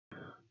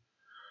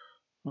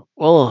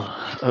Well,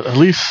 at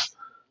least,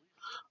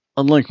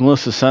 unlike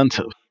Melissa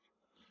Santos,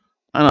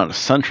 I know how to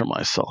center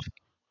myself.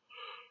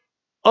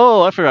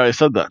 Oh, I forgot I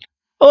said that.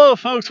 Hello,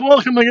 folks.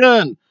 Welcome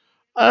again.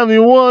 I'm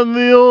the one,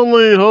 the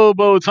only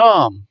Hobo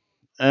Tom.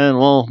 And,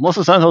 well,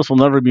 Melissa Santos will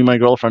never be my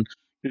girlfriend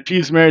if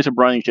she's married to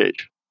Brian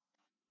Cage.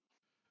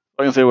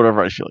 I can say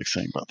whatever I feel like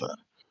saying about that.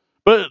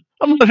 But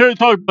I'm not here to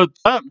talk about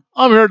that.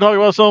 I'm here to talk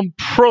about some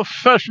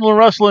professional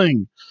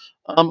wrestling.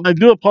 I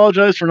do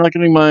apologize for not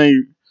getting my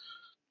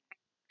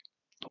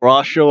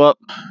Raw show up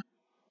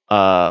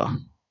uh,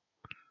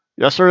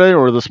 yesterday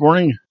or this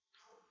morning.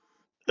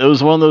 It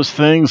was one of those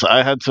things.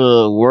 I had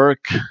to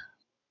work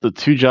the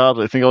two jobs.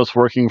 I think I was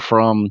working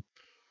from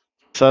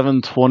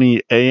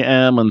 7:20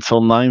 a.m.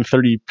 until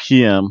 9:30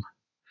 p.m.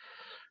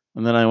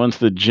 And then I went to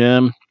the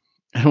gym.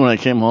 And when I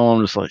came home,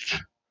 I'm just like,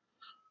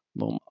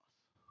 boom.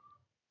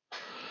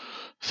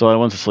 So I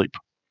went to sleep.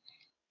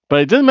 But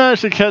I did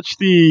manage to catch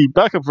the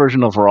backup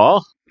version of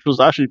Raw, which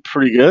was actually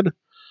pretty good.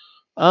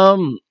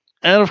 Um,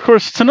 and of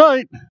course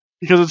tonight,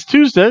 because it's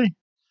Tuesday,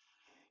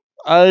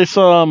 I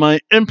saw my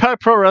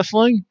Impact Pro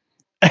Wrestling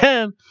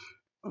and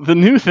the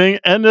new thing,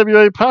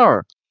 NWA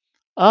Power.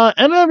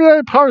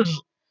 NWA Power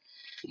is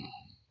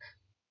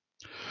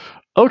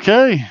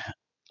okay.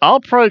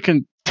 I'll probably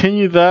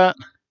continue that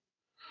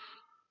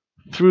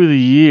through the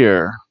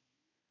year.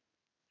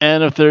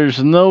 And if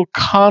there's no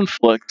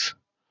conflict,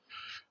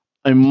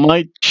 I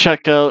might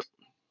check out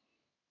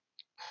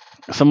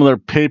some of their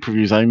pay per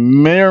views. I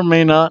may or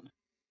may not.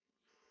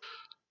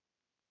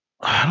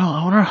 I don't know.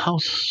 I wonder how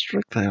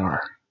strict they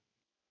are.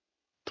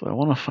 Do I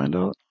want to find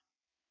out?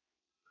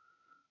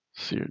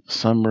 Let's see,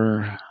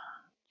 December,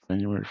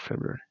 January,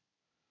 February.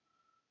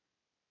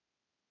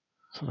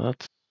 So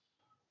that's.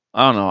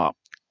 I don't know.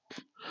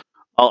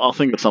 I'll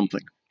think of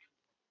something.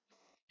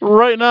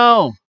 Right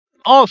now,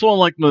 also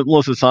unlike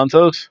Melissa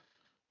Santos,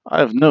 I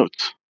have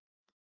notes.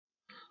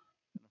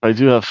 I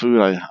do have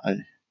food. I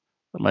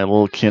my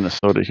little can of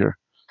soda here.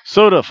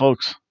 Soda,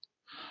 folks.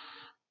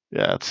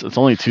 Yeah, it's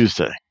only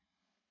Tuesday.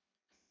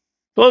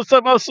 So let's talk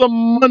about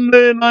some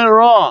Monday Night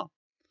Raw.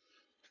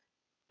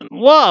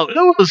 Wow,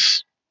 it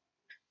was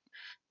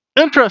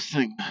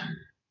interesting.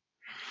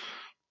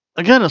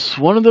 Again, it's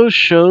one of those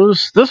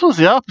shows. This was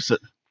the opposite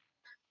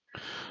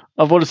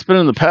of what it's been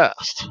in the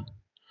past.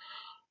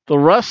 The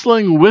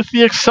wrestling, with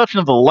the exception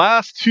of the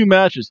last two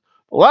matches,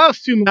 the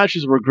last two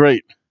matches were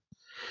great.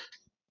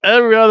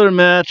 Every other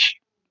match,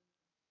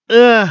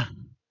 eh.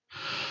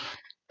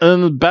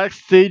 And the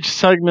backstage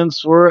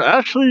segments were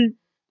actually,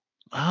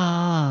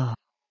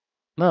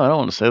 no, I don't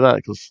want to say that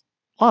because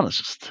Lana's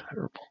just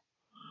terrible,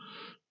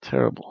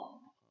 terrible.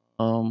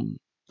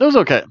 It was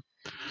okay.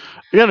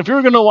 Again, if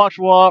you're gonna watch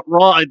Raw,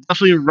 I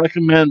definitely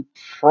recommend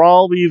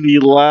probably the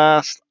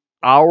last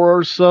hour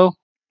or so.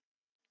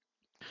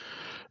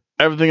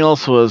 Everything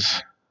else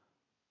was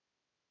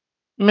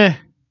meh.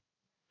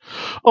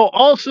 Oh,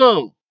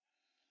 also,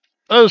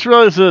 I just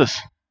realized this.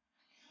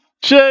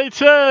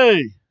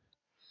 JT,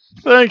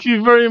 thank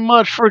you very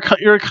much for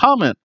your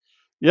comment.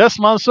 Yes,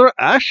 Monster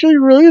actually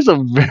really is a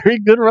very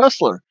good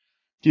wrestler.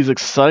 He's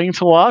exciting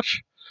to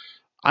watch.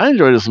 I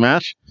enjoyed this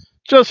match.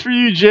 Just for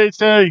you,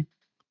 JT,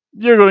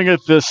 you're going to get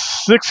this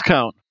 6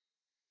 count.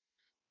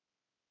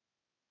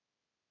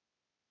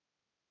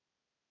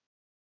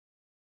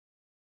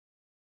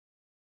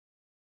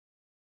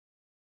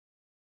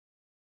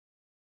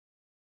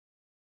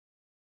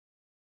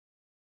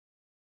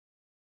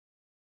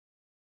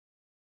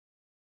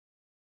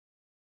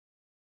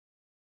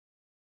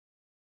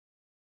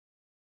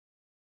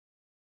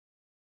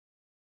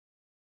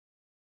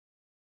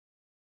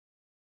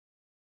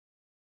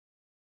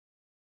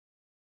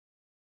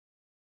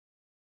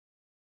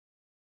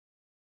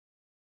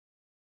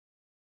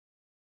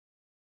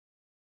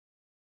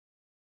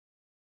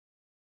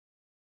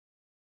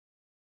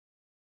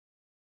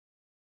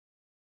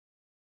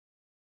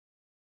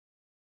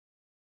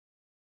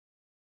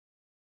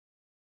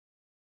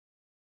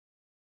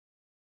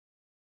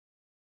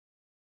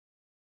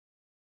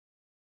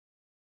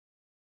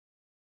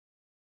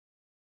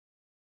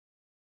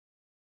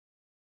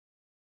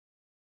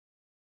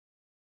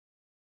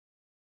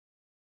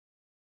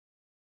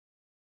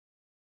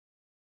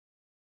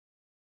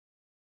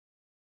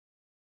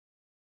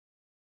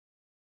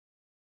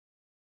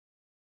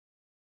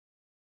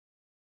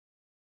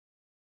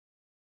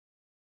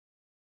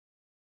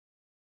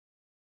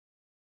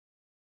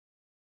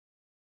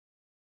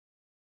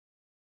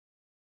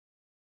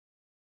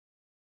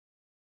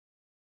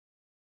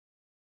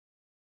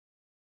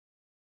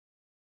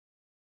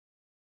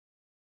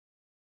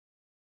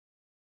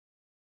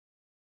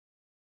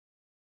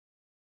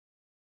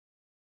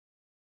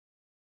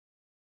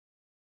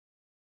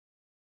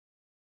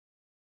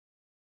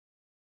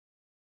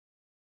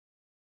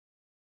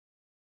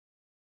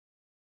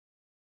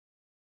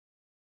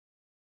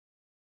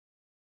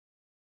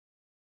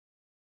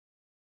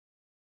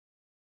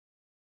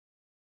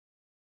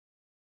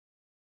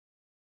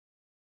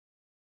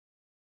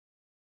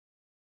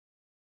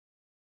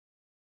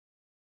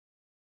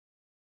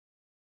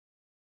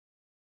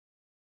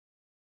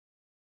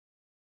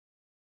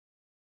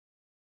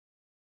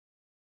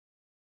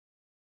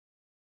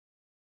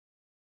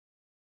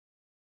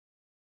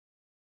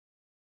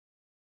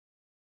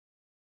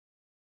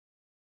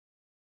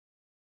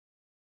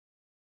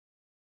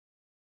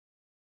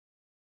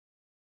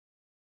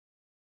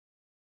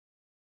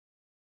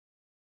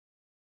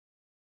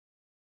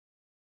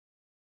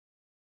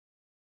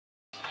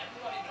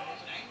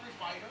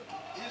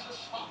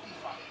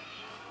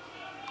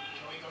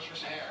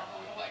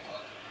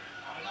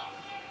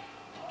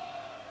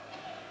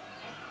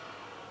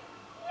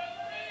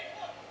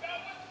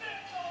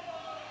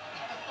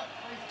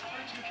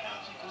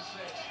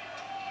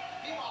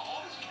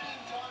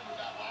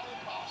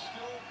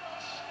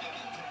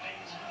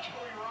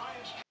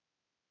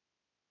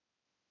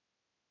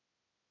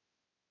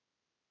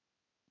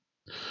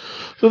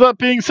 So that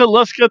being said,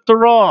 let's get to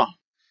Raw.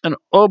 And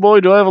oh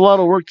boy, do I have a lot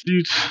of work to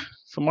do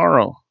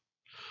tomorrow.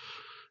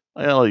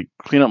 I gotta like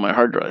clean up my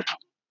hard drive.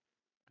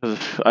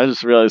 I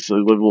just realized the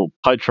little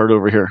pie chart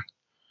over here.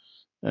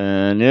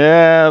 And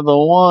yeah, the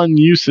one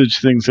usage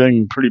thing's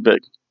getting pretty big.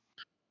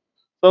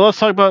 So let's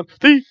talk about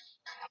the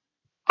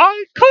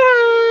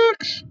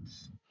Iconics!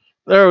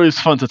 They're always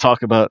fun to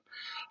talk about.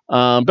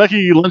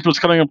 Becky Lynch was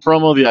cutting a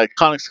promo. The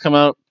Iconics come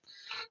out.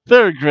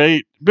 They're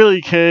great.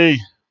 Billy Kay,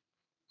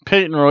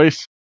 Peyton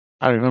Royce.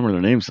 I remember their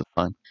names this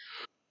time.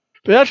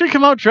 They actually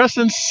come out dressed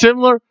in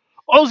similar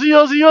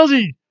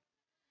Aussie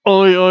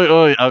oi oi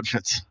oi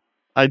outfits.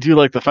 I do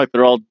like the fact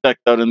they're all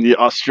decked out in the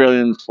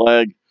Australian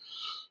flag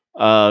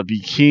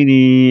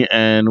bikini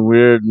and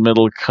weird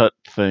middle cut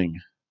thing.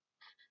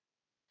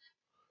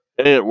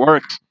 Hey, it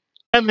works.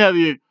 And they have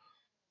the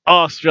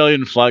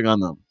Australian flag on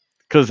them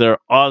because they're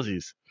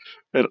Aussies.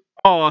 And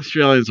all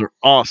Australians are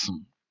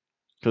awesome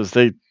because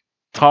they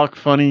talk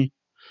funny,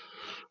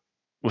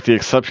 with the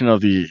exception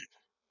of the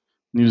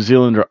New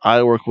Zealander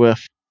I work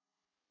with,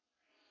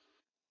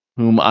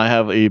 whom I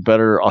have a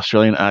better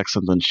Australian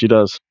accent than she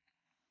does.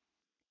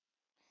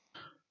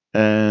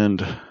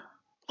 And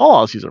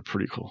all Aussies are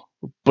pretty cool.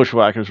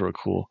 Bushwhackers were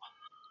cool.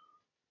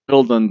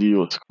 Bill Dundee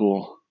was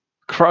cool.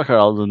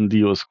 Crocodile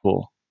Dundee was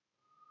cool.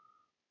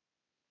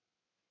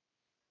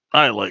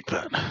 I like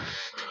that.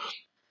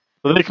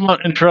 So they come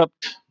out,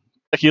 interrupt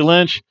Becky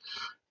Lynch,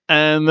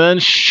 and then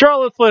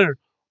Charlotte Flair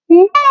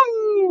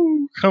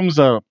comes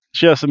out.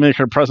 She has to make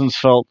her presence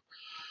felt.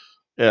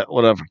 Yeah,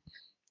 whatever.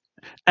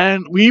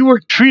 And we were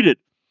treated.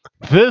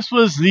 This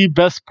was the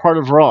best part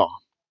of Raw.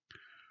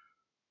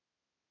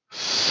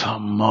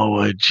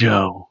 Samoa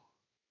Joe.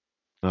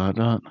 Dun,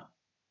 dun.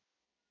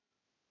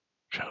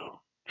 Joe.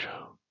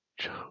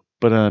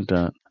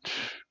 Ba-dun-dun.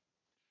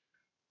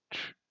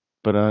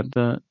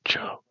 Ba-dun-dun.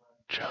 Joe.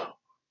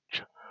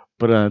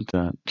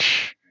 Ba-dun-dun.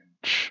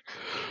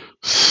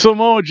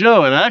 Samoa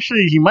Joe, and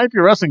actually he might be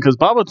wrestling because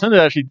Bobby Tunde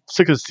actually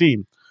took his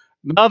theme.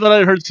 Now that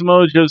I heard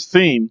Samoa Joe's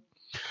theme,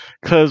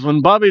 because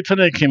when Bobby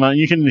Tunde came out,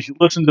 you can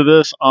listen to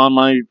this on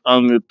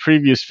the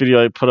previous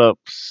video I put up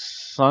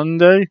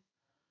Sunday.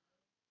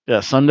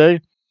 Yeah,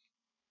 Sunday,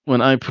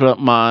 when I put up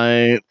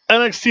my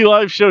NXT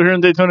live show here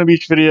in Daytona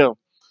Beach video.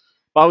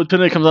 Bobby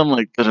Tunde comes on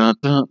like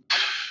da-da-da,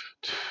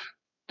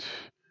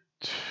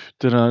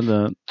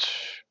 da-da-da.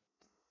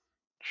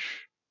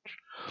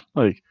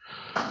 Like,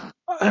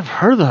 I've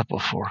heard that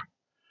before.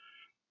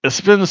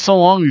 It's been so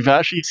long we've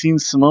actually seen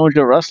Samoa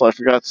Joe wrestle. I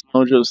forgot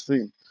Samoa Joe's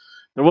theme.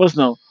 There was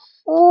no.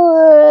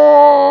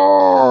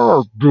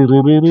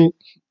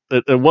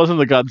 It wasn't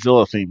the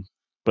Godzilla theme,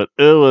 but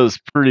it was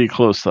pretty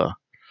close to.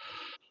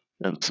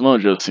 And Samoa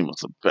Joe's theme was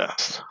the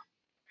best.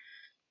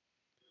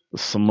 The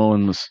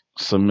Samoan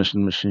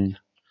submission machine.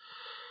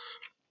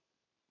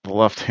 The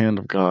left hand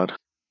of God.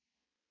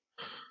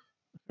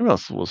 Who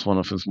else was one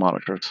of his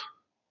monikers?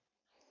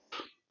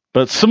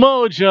 But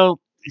Samoa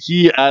Joe,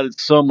 he added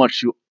so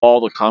much to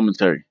all the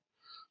commentary.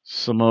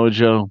 Samoa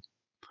Joe,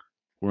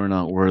 we're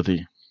not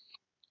worthy.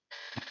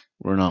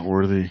 We're not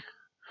worthy.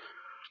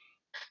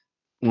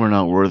 We're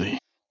not worthy.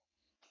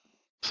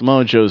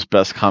 Samoa Joe's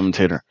best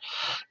commentator.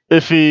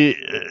 If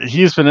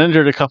he's been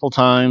injured a couple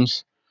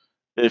times,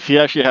 if he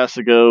actually has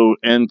to go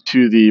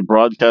into the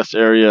broadcast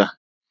area,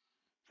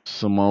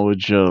 Samoa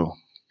Joe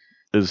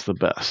is the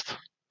best.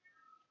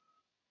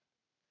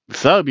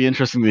 So that would be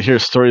interesting to hear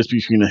stories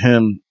between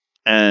him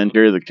and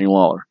Jerry the King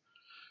Lawler.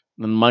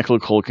 And then Michael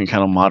Cole can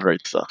kind of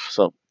moderate stuff.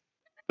 So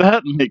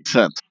that makes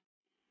sense.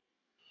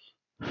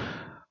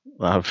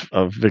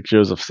 Vic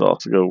Joseph still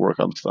has to go work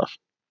on stuff.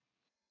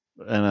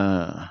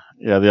 And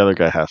yeah, the other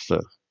guy has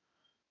to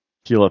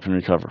heal up and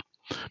recover.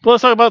 But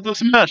let's talk about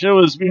this match.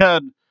 We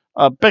had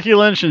Becky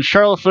Lynch and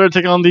Charlotte Flair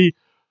taking on the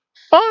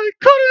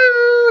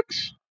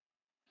Iconics.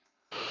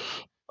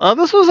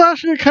 This was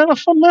actually a kind of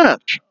fun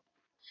match.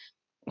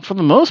 For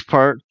the most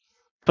part,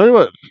 tell you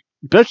what,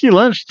 Becky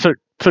Lynch took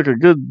a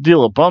good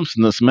deal of bumps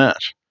in this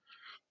match.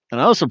 And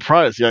I was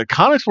surprised. The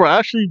Iconics were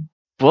actually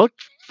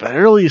booked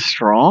fairly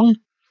strong.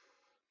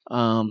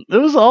 It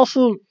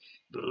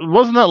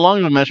wasn't that long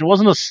of a match. It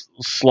wasn't a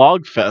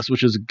slog fest,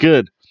 which is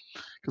good.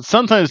 Because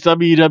sometimes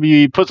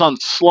WWE puts on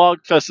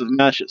slog festive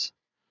matches.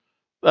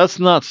 That's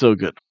not so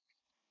good.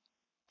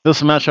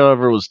 This match,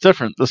 however, was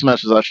different. This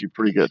match was actually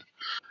pretty good.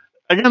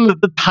 Again,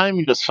 the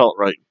timing just felt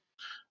right.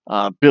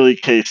 Billy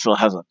Kay still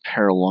has a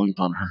pair of lungs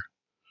on her.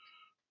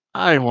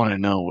 I want to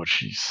know what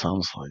she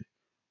sounds like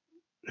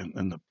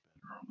in the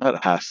bedroom.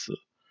 That has to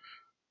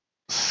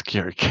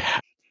scare a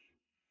cat.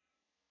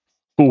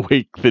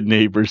 Wake the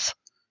neighbors.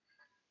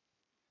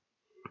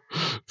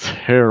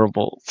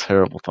 Terrible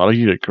thought. I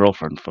need a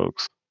girlfriend,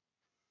 folks.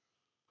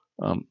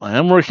 I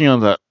am working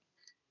on that.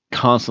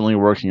 Constantly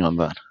working on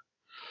that.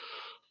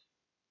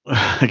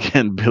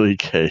 Again, Billy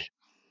Kay.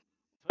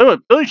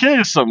 Billy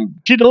Kay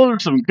she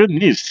delivered some good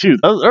news too.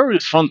 That was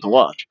always fun to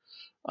watch.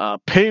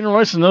 Peyton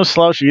Royce is no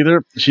slouch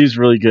either. She's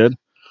really good.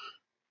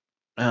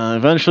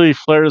 Eventually,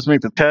 Flair does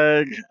make the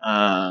tag.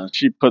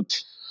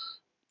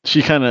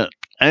 She kind of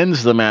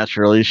ends the match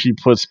early. She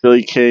puts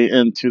Billie Kay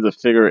into the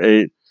figure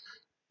 8.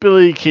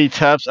 Billie Kay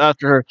taps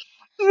after her.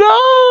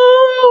 No!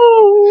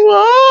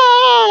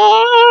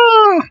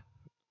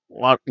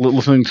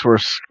 Listening to her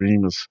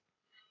scream is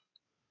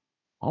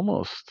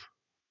almost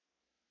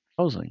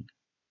housing.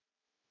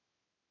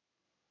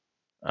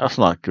 That's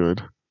not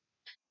good.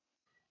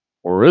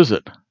 Or is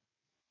it?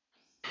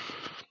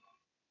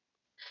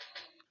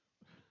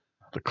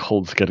 The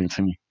cold's getting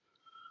to me.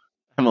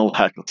 And the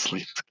lack of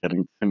sleep is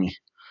getting to me.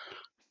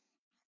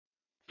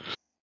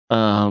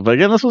 But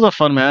again, this was a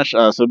fun match.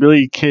 So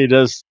Billie Kay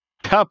does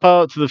tap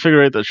out to the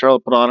figure 8 that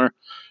Charlotte put on her.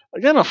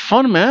 Again, a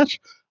fun match.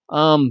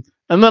 And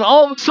then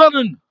all of a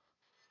sudden,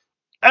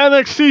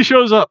 NXT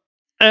shows up.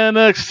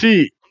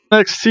 NXT.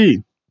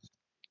 The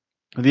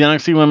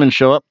NXT women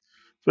show up.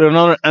 We have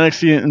another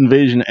NXT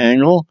invasion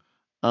angle.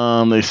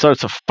 They start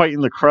to fight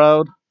in the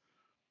crowd.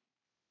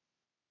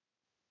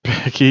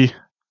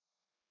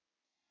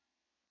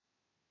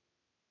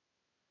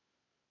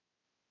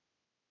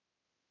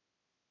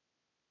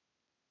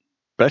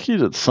 Becky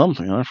did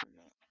something, I forget.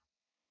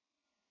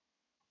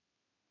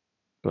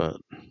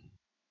 But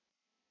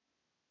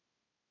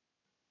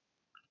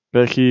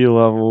Becky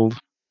leveled.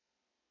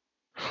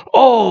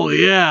 Oh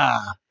yeah,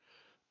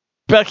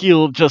 Becky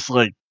will just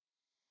like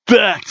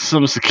back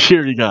some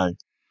security guy.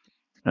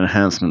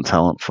 Enhancement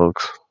talent,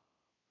 folks.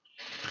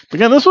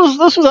 Again, this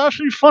was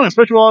actually fun,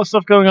 especially with all that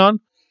stuff going on.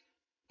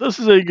 This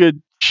is a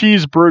good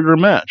cheeseburger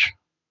match.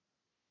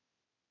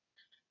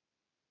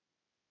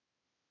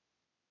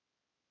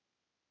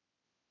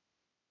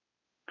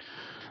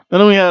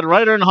 Then we had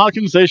Ryder and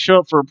Hawkins. They show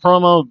up for a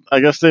promo. I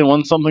guess they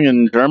won something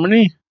in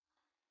Germany.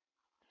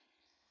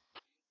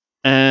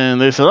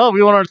 And they said, "Oh,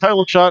 we want our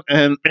title shot,"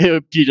 and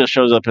AOP just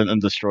shows up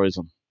and destroys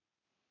them.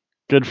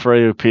 Good for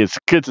AOP. It's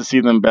good to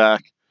see them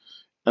back,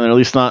 and they're at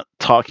least not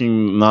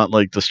talking, not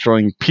like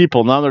destroying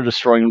people. Now they're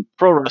destroying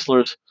pro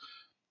wrestlers,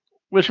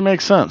 which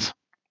makes sense.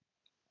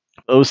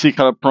 OC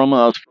cut a promo.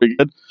 That was pretty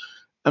good.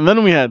 And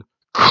then we had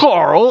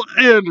Carl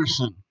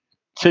Anderson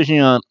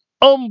taking on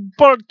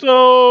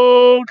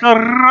Humberto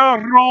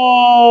Carrero.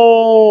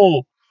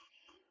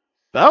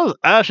 That was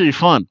actually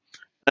fun,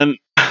 and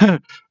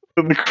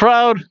the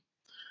crowd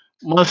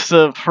must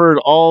have heard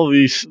all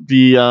the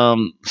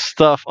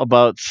stuff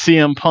about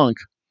CM Punk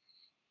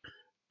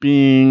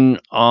being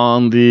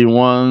on the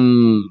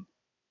one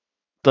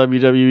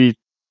WWE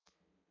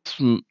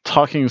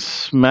Talking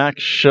Smack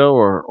show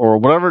or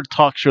whatever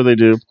talk show they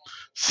do.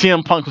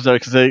 CM Punk was there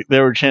because they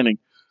were chanting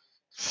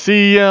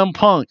CM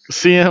Punk,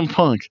 CM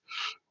Punk.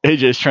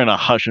 AJ's trying to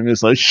hush him.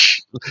 He's like,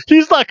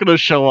 he's not going to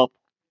show up.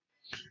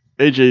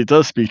 AJ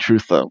does speak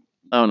truth though.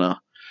 I don't know.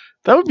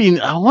 That would be.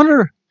 I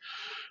wonder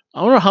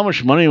how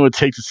much money it would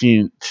take to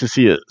see a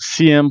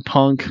CM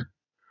Punk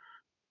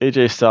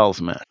AJ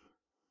Styles match.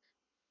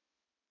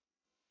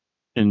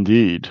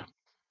 Indeed.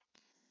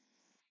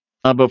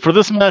 But for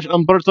this match,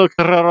 Humberto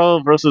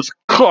Carrero versus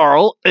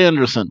Carl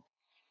Anderson.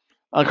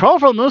 Carl,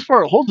 for the most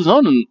part, holds his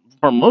own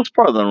for most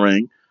part of the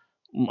ring,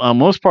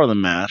 most part of the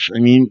match. I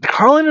mean,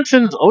 Carl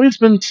Anderson has always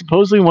been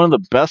supposedly one of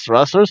the best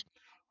wrestlers.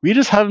 We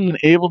just haven't been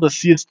able to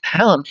see his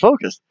talent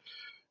focused.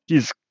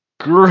 He's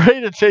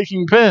great at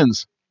taking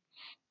pins,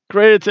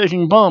 great at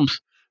taking bumps,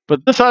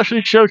 but this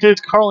actually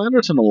showcased Carl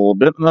Anderson a little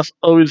bit, and that's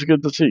always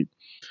good to see.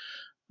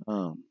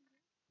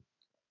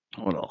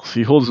 What else?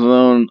 He holds his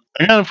own,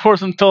 and of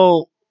course,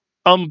 until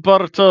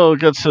Humberto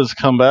gets his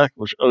comeback,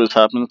 which always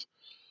happens.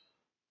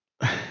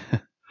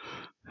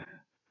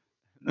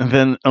 And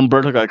then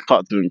Humberto got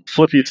caught doing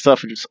flippy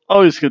stuff, which is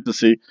always good to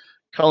see.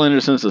 Carl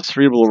Anderson is a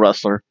cerebral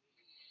wrestler.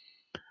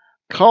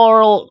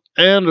 Carl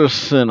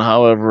Anderson,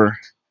 however,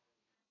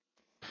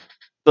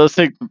 does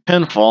take the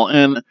pinfall,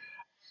 and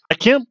I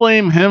can't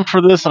blame him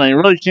for this, and I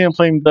really can't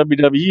blame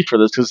WWE for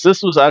this, because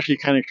this was actually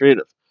kind of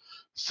creative.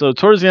 So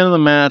towards the end of the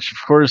match, of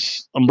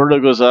course,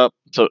 Humberto goes up.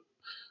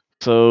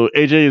 So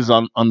AJ is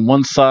on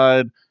one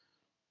side,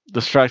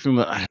 distracting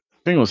I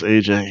think it was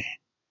AJ.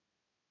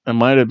 It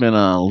might have been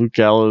Luke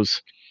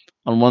Gallows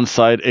on one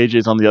side,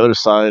 AJ's on the other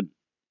side.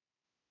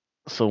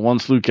 So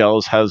once Luke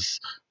Gallows has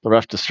the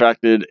ref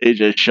distracted,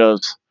 AJ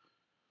shoves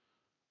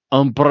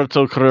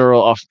Humberto Carrero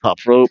off the top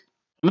rope.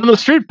 And then the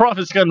Street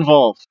Profits get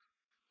involved.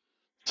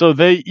 So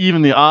they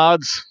even the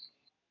odds.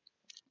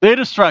 They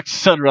distract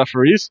said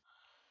referees.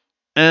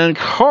 And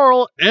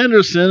Carl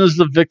Anderson is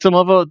the victim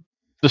of a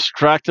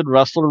distracted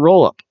wrestler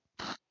roll up.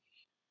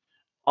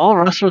 All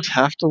wrestlers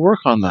have to work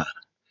on that.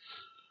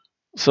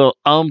 So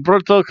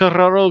Humberto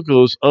Carrero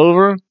goes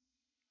over.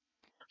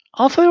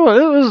 I'll tell you what,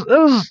 it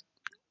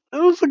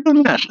was a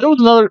good match. It was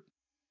another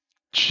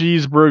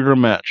cheeseburger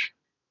match.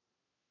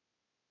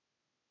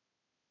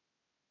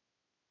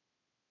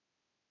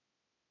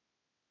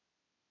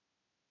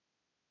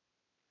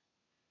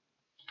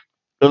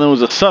 Then there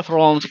was a Seth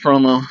Rollins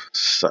promo.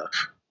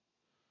 Seth.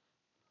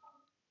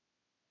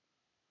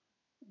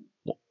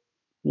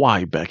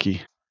 Why,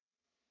 Becky?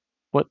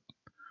 What?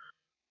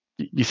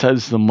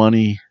 Besides the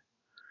money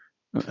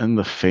and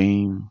the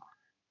fame,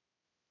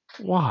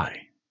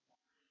 why?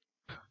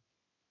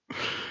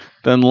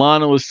 Then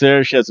Lana was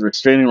there. She has a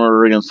restraining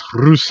order against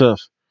Rusev.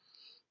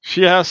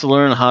 She has to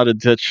learn how to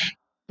ditch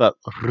that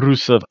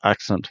Rusev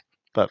accent,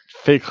 that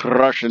fake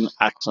Russian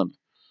accent.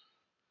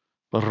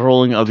 The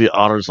rolling of the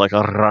R's like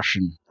a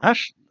Russian.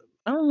 Actually,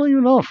 I don't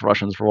even know if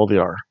Russians roll the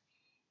R.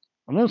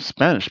 I know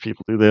Spanish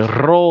people do. They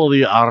roll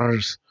the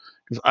R's.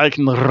 Because I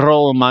can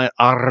roll my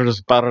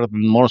R's better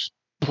than most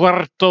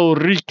Puerto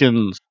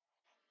Ricans.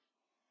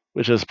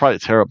 Which is probably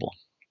terrible.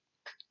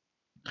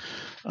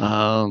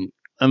 And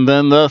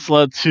then this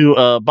led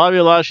to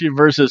Bobby Lashley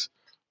versus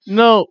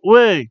No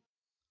Way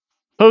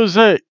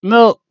Jose.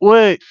 No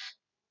Way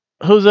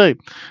Jose.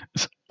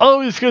 It's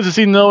always good to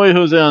see No Way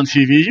Jose on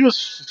TV. He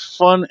was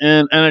fun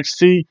in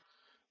NXT.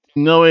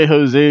 No Way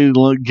Jose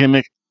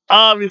gimmick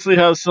obviously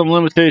has some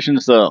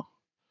limitations though.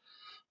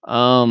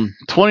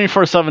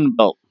 24/7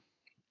 belt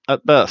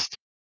at best.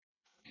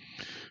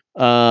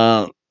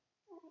 No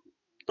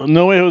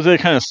Way Jose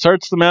kind of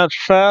starts the match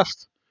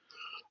fast,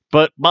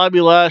 but Bobby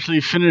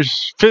Lashley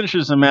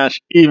finishes the match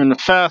even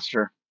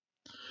faster.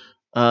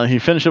 He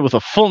finished it with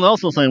a full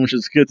Nelson slam, which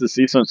is good to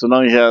see. So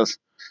now he has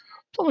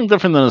something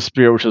different than a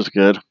spear, which is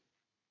good.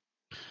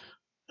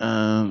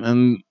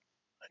 And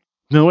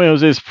No Way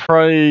Jose is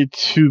probably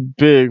too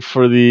big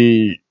for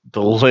the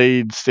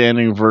delayed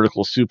standing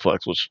vertical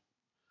suplex, which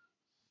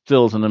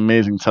still is an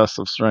amazing test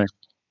of strength.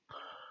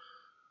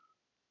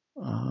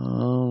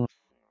 Oh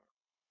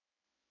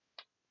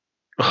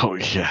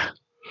yeah,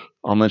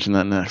 I'll mention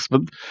that next.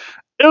 But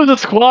it was a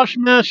squash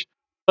match.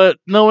 But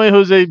No Way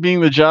Jose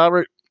being the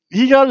jobber,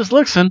 he got his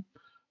licks in.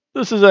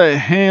 This is a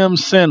ham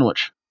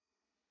sandwich.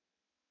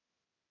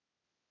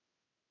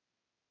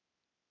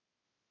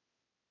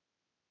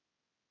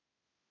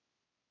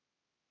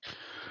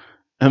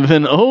 And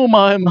then, oh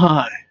my,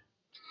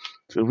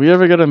 did we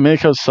ever get a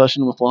makeout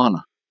session with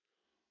Lana?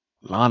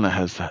 Lana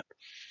has that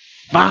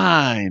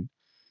fine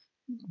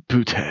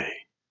booty,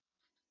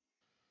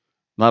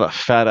 not a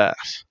fat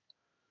ass,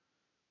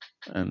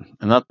 and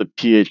not the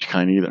PH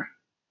kind either.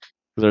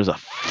 There's a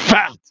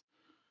fat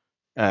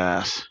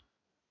ass,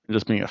 and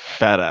just being a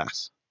fat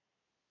ass.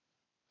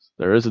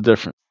 There is a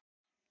difference.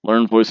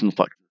 Learn voice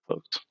inflection,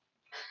 folks.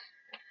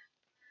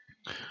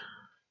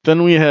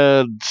 Then we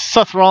had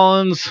Seth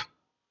Rollins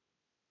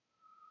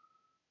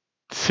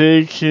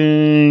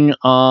taking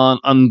on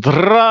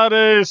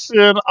Andrade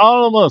Cien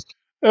Almas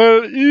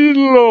El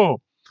Idolo.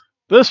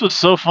 This was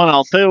so fun.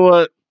 I'll tell you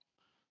what,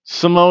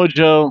 Samoa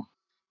Joe,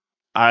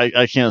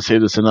 I can't say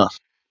this enough.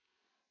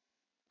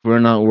 We're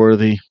not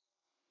worthy.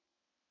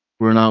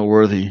 We're not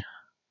worthy.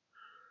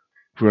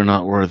 We're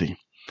not worthy.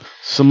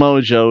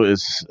 Samoa Joe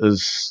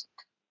is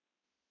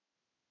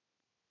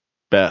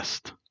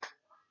best.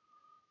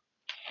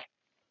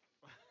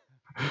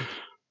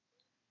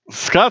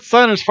 Scott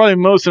Steiner's probably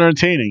most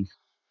entertaining,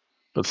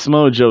 but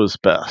Samoa Joe is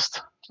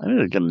best. I need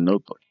to get a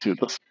notebook too.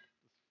 This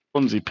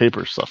flimsy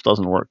paper stuff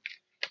doesn't work.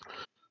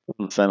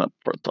 Doesn't sign up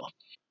for it though.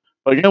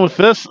 But again, with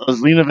this, as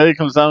Lena Vega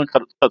comes down and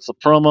cuts a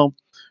promo,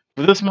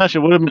 for this match, it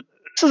would have been.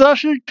 This is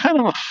actually kind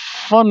of a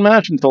fun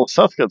match until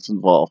Seth gets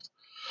involved.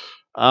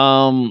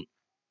 Yeah,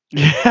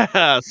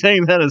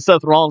 saying that in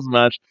Seth Rollins'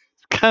 match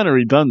is kind of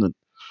redundant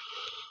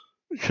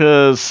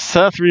because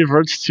Seth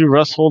reverts to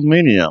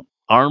WrestleMania,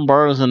 arm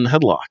bars and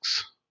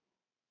headlocks.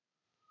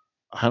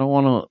 I don't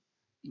want to.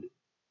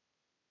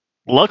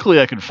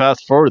 Luckily, I could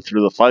fast forward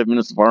through the 5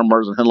 minutes of arm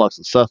bars and headlocks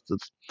that Seth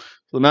did.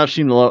 So the match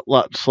seemed a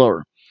lot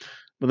slower.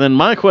 But then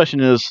my question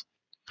is,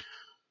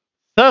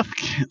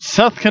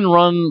 Seth can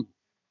run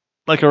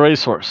like a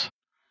racehorse.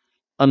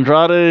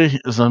 Andrade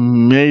is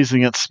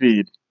amazing at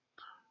speed.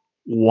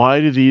 Why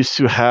do these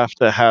two have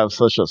to have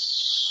such a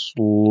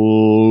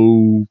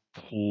slow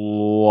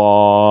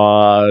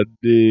plodding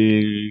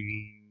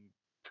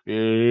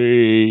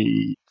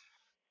pace?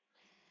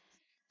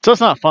 So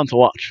it's not fun to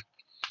watch,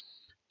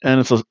 and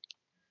it's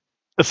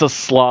a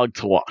slog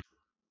to watch.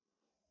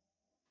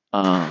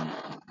 Um,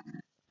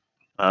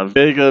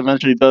 Vega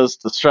eventually does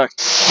distract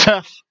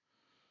Seth,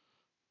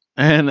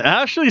 and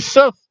actually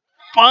Seth,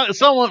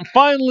 someone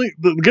finally.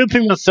 The good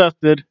thing that Seth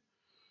did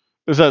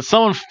is that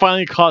someone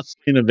finally caught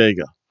Selena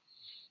Vega.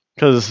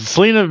 Because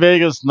Selena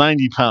Vega's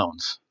 90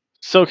 pounds,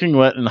 soaking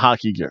wet in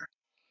hockey gear.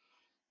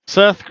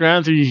 Seth,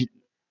 granted,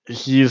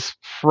 he's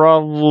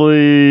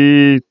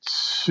probably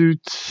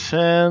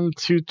 210,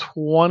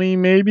 220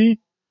 maybe.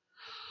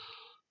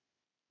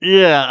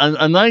 Yeah,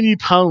 a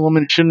 90-pound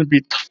woman shouldn't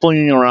be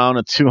flinging around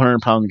a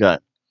 200-pound guy.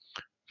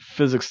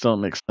 Physics don't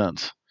make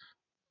sense.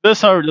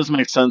 This, however, does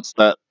make sense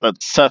that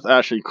Seth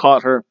actually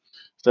caught her.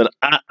 Said,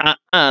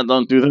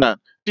 don't do that.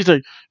 She's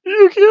like,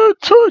 you can't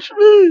touch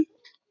me.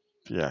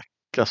 Yeah,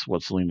 guess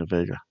what, Selena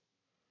Vega?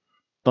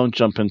 Don't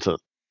jump into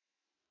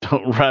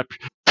Don't wrap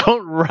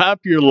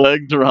your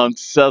legs around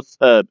Seth's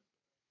head.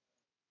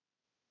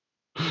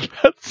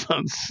 That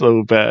sounds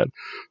so bad.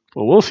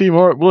 But we'll see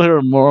more. We'll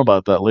hear more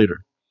about that later.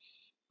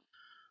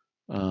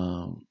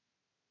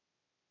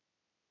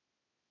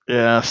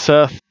 Yeah,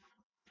 Seth.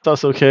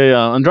 That's okay.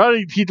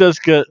 Andrade, he does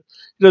get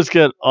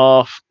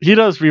off. He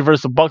does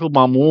reverse the buckle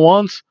bomb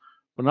once,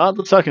 but not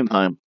the second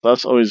time.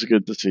 That's always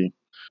good to see.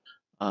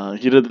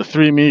 He did the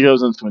Three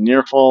Amigos into a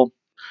near fall.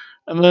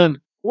 And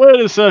then, wait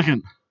a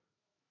second.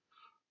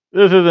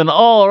 This is an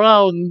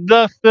all-around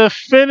death to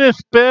finish,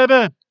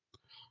 baby.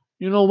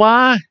 You know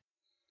why?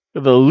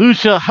 The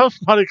Lucha House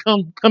Party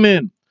come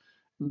in.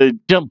 They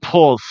jump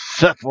pull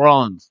Seth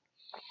Rollins.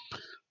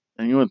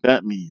 And you know what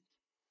that means?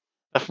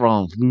 Seth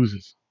Rollins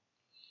loses.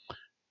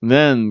 And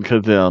then,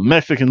 because the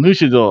Mexican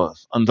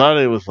luchadors,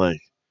 Andrade was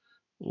like,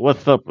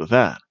 what's up with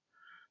that?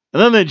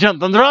 And then they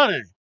jumped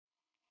Andrade.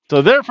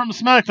 So they're from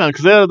SmackDown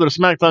because they had their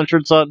SmackDown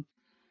shirts on.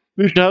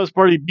 Lucha House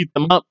Party beat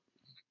them up.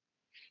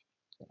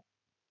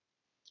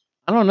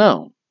 I don't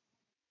know.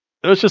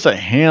 It was just a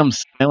ham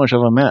sandwich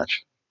of a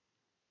match.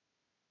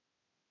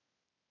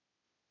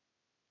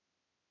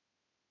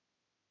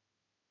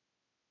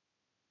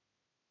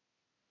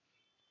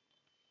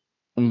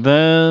 And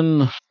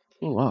then,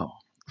 oh wow,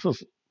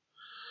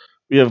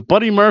 we have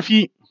Buddy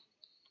Murphy.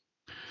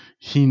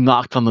 He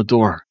knocked on the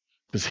door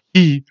because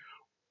he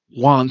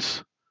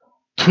wants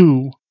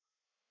to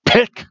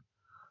pick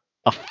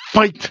a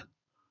fight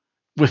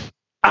with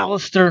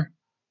Aleister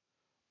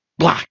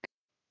Black.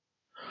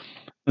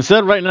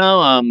 Instead, right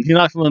now, he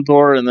knocked on the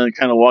door and then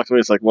kind of walked away.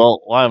 It's like,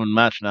 well, I have a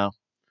match now.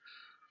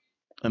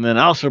 And then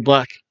Aleister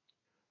Black,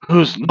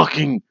 who's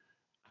knocking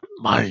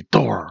my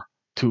door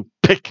to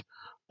pick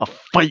a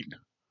fight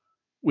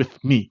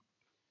with me.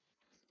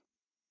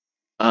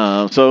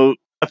 So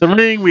at the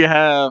ring, we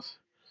have,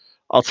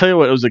 I'll tell you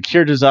what, it was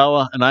Akira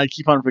Tozawa, and I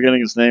keep on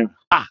forgetting his name.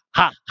 Ha,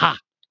 ha, ha.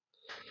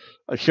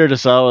 Akira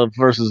Tozawa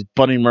versus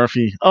Buddy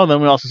Murphy. Oh,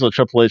 then we also saw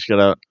Triple H get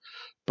out.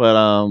 But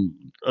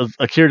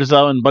Akira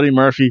Tozawa and Buddy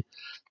Murphy,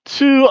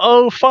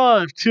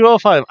 205.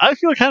 I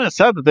feel kind of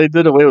sad that they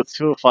did away with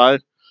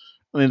 205.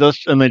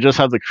 And they just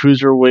have the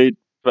cruiserweight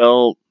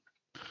belt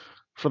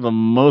for the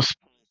most.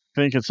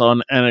 I think it's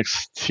on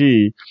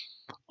NXT.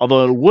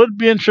 Although it would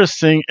be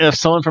interesting if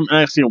someone from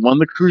NXT won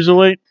the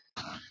cruiserweight,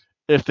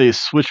 if they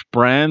switch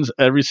brands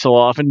every so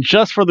often,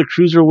 just for the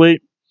cruiserweight,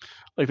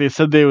 like they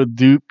said they would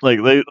do, like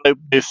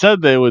they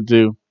said they would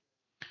do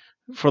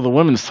for the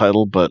women's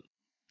title. But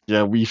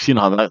yeah, we've seen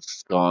how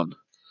that's gone.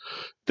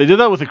 If they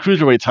did that with the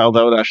cruiserweight title,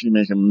 that would actually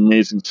make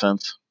amazing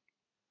sense.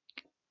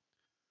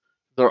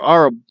 There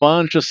are a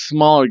bunch of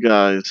smaller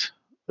guys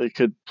that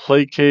could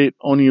placate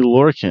Oni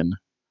Lorcan,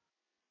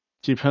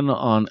 depending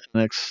on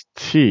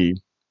NXT.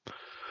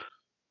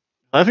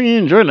 I think he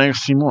enjoyed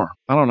NXT more.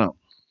 I don't know.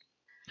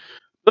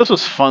 This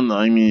was fun, though.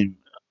 I mean,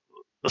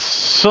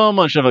 so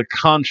much of a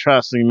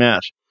contrasting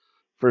match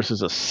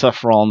versus a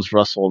Seth Rollins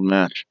wrestled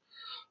match.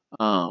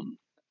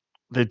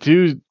 They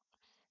do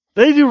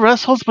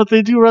wrestles, but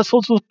they do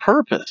wrestles with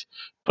purpose.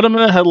 Put them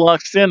in a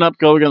headlock, stand up,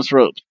 go against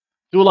ropes.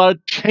 Do a lot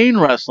of chain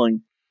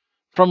wrestling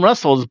from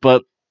wrestles,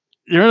 but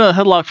you're in a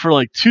headlock for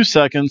like 2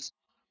 seconds,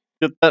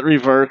 get that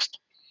reversed,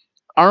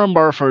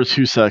 armbar for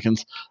 2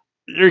 seconds.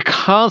 You're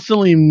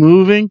constantly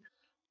moving.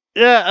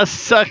 Yeah, a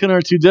second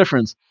or two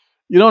difference.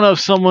 You don't have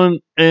someone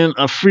in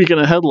a freak in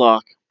a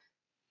headlock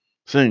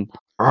saying,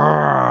 okay,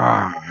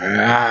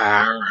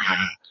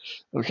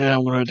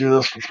 I'm going to do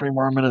this for 3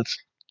 more minutes.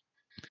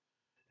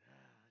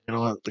 You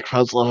know what? The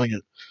crowd's loving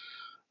it.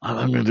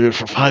 I'm going to do it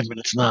for 5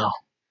 minutes now.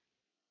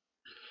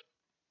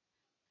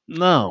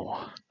 No.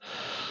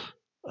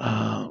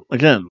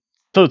 Again,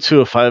 so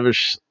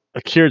 205-ish.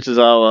 Akira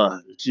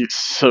Tozawa, he's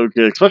so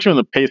good, especially when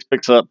the pace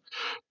picks up.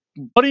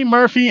 Buddy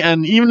Murphy,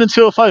 and even in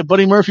 205,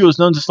 Buddy Murphy was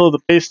known to slow the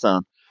pace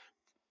down.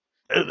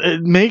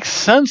 It makes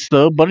sense,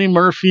 though. Buddy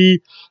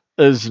Murphy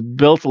is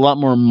built a lot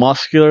more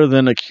muscular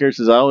than Akira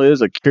Tozawa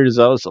is. Akira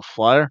Tozawa is a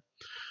flyer.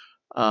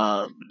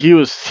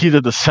 He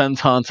did the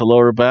senton to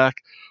lower back.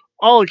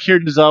 All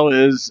Akira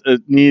Tozawa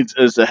needs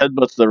is the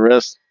headbutt to the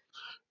wrist,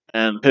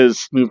 and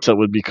his moveset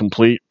would be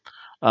complete.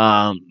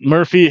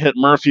 Murphy hit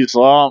Murphy's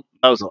Law.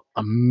 That was an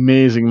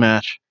amazing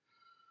match.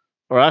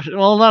 Or actually,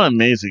 well, not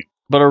amazing,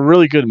 but a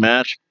really good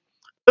match.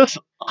 This,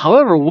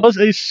 however, was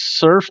a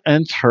surf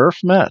and turf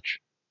match.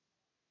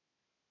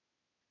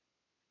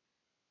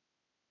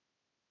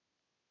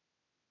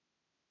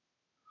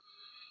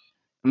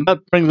 And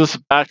that brings us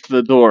back to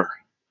the door.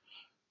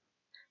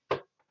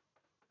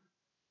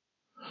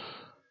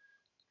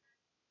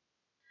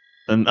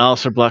 And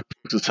Aleister Black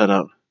pokes his head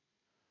out.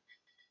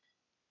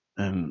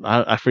 And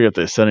I forget if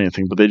they said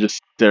anything, but they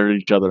just stare at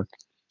each other.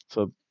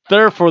 So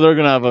therefore, they're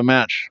going to have a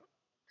match.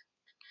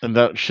 And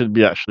that should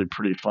be actually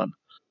pretty fun.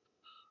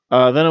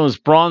 Then it was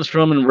Braun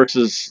Strowman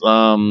versus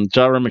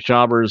Jobber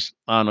McJobbers.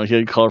 I don't know, he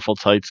had colorful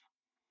tights.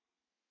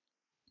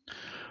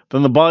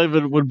 Then the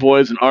Bollywood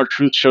Boys and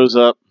R-Truth shows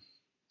up.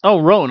 Oh,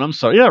 Rowan, I'm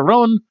sorry. Yeah,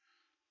 Rowan.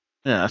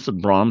 Yeah, I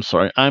said Braun, I'm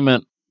sorry. I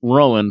meant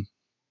Rowan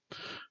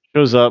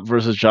shows up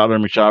versus Jobber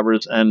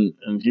McJobbers, and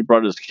he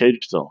brought his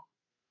cage still.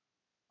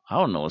 I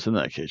don't know what's in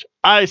that cage.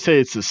 I say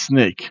it's a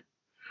snake.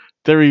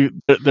 They're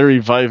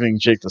reviving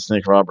Jake the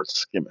Snake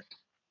Roberts' gimmick.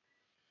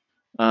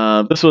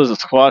 This was a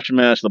squash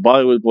match. The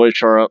Bollywood Boys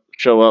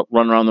show up,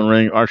 run around the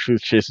ring.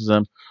 R-Truth chases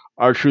them.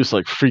 R-Truth's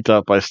like freaked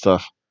out by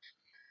stuff.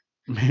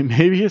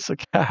 Maybe it's a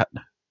cat.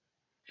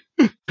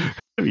 That'd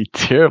be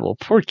terrible.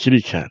 Poor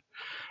kitty cat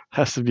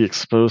has to be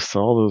exposed to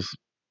all those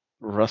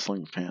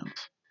wrestling fans.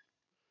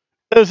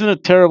 Isn't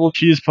it terrible,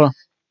 Cheesepa?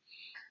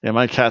 Yeah,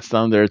 my cat's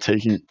down there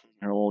taking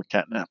her little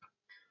cat nap.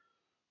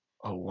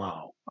 Oh,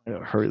 wow. I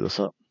gotta hurry this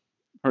up.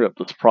 Hurry up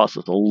this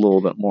process a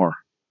little bit more.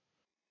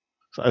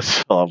 So I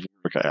still have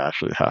work I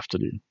actually have to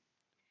do.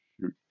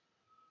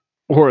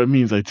 Or it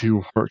means I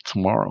do work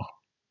tomorrow.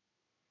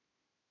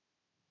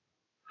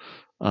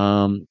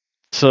 Um,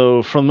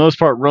 so for the most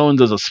part, Rowan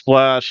does a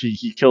splash.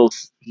 He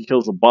kills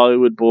the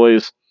Bollywood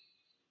boys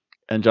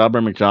and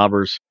Jobber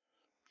McJobbers.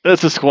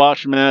 It's a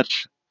squash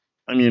match.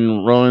 I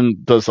mean, Rowan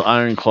does the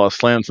Iron Claw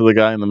slam to the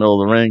guy in the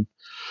middle of the ring.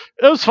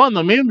 It was fun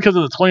though, mainly because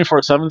of the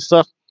 24/7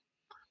 stuff.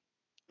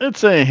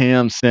 It's a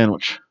ham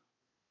sandwich.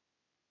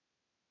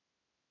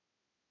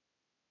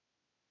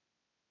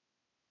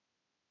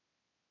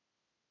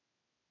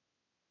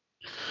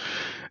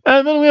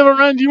 And then we have a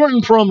Randy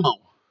Orton promo.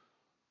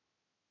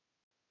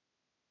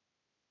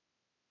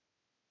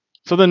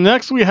 So then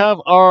next we have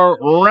our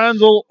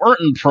Randall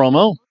Orton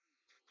promo.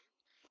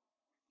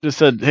 Just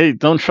said, hey,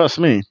 don't trust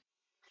me.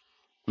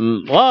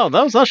 Wow,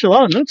 that was actually a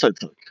lot of notes I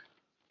took.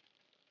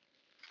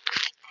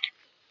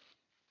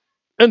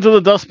 Into the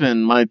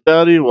dustbin. My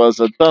daddy was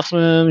a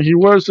dustman. He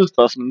wears his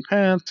dustman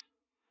pants.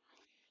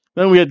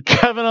 Then we had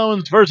Kevin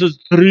Owens versus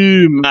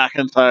Drew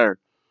McIntyre.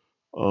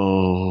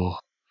 Oh,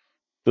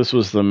 this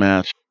was the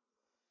match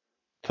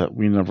that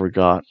we never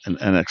got in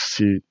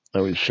NXT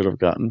that we should have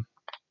gotten.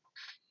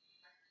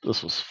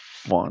 This was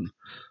fun.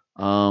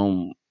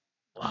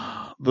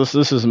 This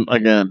is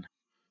again.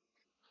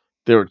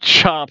 They were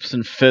chops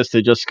and fists.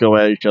 They just go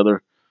at each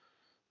other,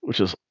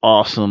 which is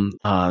awesome.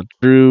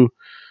 Drew,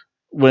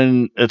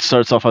 when it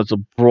starts off as a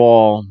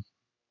brawl,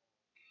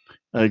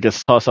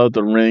 gets tossed out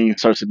the ring.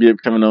 Starts to beat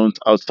up Kevin Owens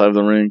outside of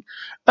the ring.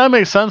 That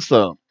makes sense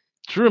though.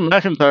 Drew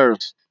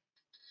McIntyre's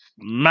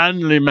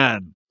manly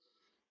man.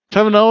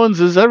 Kevin Owens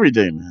is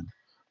everyday man.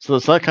 So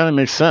that kind of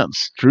makes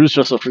sense. Drew's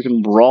just a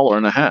freaking brawler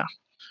and a half.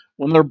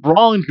 When they're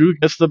brawling, Drew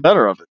gets the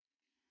better of it.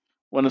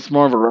 When it's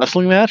more of a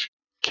wrestling match,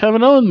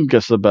 Kevin Owens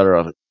gets the better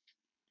of it.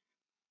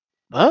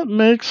 That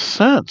makes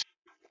sense.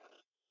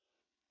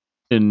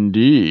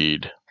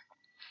 Indeed.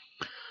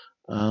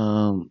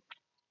 Let's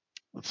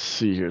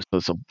see here.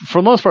 So for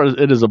the most part,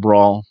 it is a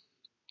brawl.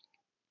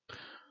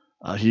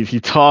 He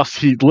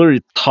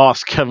literally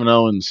tossed Kevin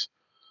Owens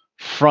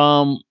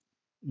from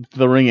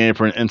the ring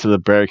apron into the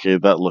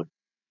barricade. That looked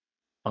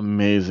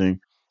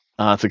amazing.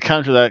 To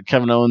counter that,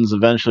 Kevin Owens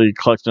eventually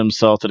collected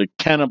himself to the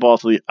cannonball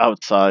to the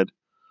outside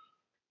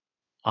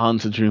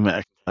onto Drew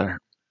McIntyre.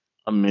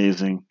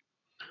 Amazing.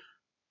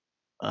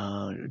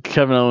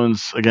 Kevin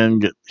Owens again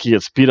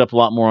gets beat up a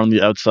lot more on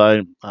the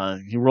outside.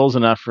 He rolls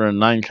in after a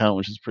 9 count,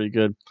 which is pretty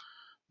good.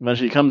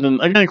 Eventually, he comes in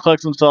again,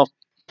 collects himself.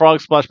 Frog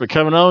splash, but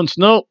Kevin Owens,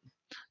 nope.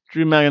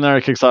 Drew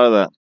McIntyre kicks out of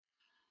that.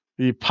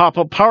 The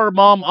pop-up power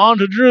bomb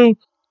onto Drew.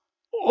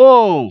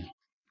 Whoa!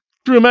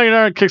 Drew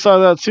McIntyre kicks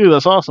out of that too.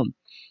 That's awesome.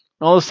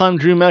 All this time,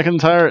 Drew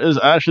McIntyre is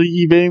actually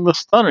evading the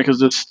stunner because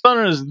the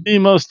stunner is the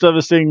most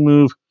devastating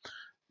move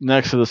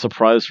next to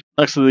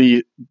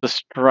the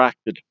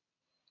distracted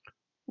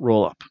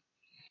roll up.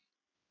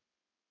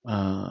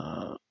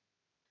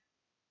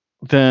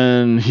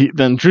 Then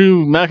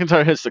Drew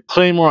McIntyre hits the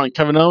Claymore on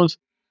Kevin Owens.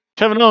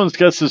 Kevin Owens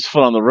gets his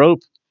foot on the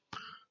rope.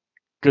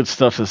 Good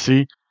stuff to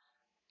see.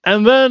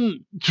 And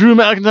then Drew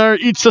McIntyre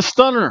eats a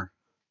stunner.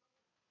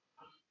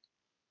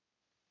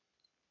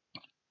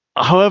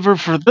 However,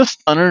 for this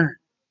stunner,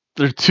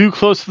 they're too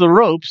close to the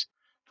ropes.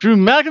 Drew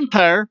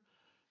McIntyre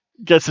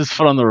gets his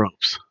foot on the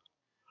ropes.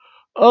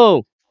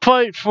 Oh,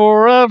 fight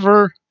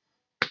forever.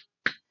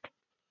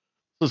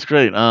 This was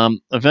great.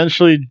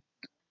 Eventually,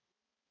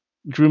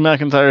 Drew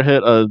McIntyre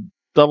hit a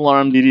double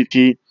arm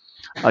DDT.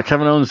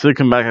 Kevin Owens did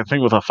come back, I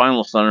think, with a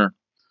final stunner.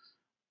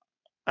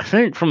 I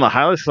think from the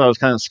highlights, I was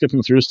kind of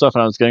skipping through stuff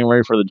and I was getting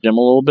ready for the gym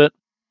a little bit.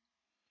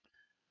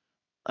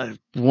 I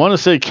want to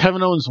say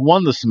Kevin Owens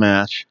won this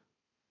match,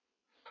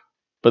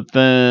 but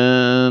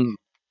then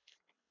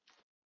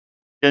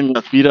again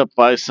got beat up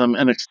by some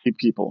NXT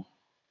people.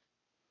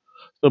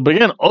 So, but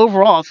again,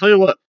 overall, I'll tell you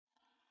what.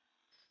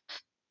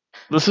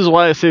 This is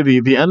why I say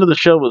the end of the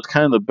show was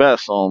kind of the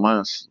best. All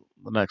minus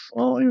the next.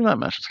 Well, even that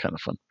match was kind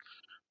of fun.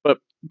 But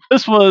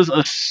this was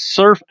a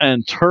surf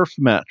and turf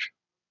match.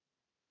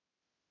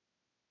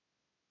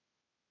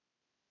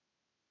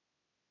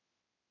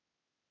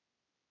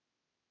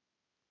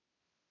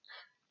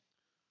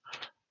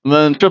 And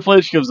then Triple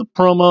H gives a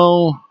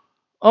promo.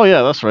 Oh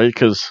yeah, that's right.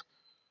 Because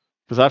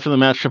after the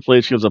match, Triple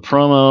H gives a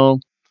promo,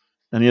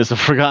 and he has the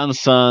Forgotten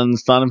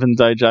Sons, Donovan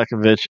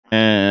Dijakovic,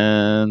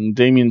 and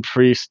Damian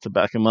Priest to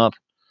back him up.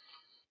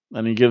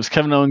 And he gives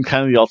Kevin Owens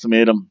kind of the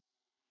ultimatum,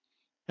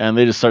 and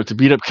they just start to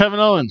beat up Kevin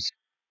Owens.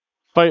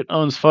 Fight,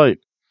 Owens, fight.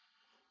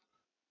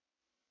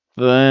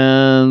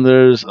 Then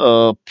there's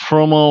a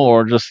promo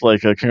or just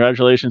like a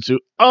congratulations to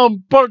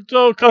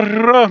Humberto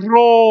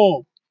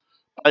Carrero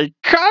by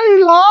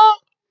Kyla.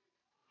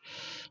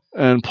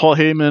 And Paul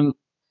Heyman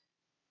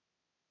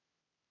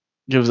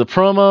gives a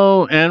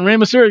promo, and Rey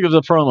Mysterio gives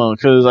a promo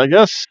because I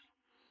guess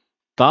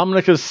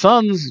Dominica's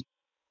sons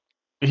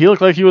He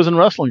looked like he was in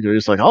wrestling gear.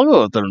 He's like, I'll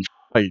go out there and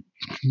fight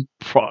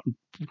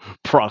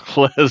Brock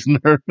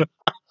Lesnar.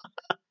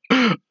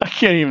 I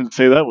can't even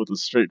say that with a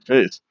straight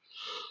face.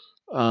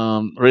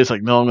 Ray's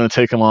like, no, I'm going to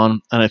take him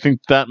on. And I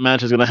think that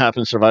match is going to happen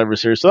in Survivor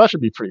Series, so that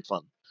should be pretty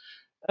fun.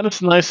 And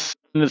it's nice,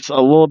 and it's a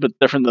little bit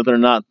different that they're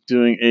not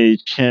doing a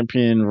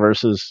champion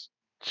versus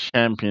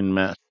champion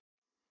match.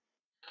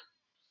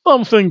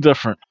 Something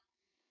different.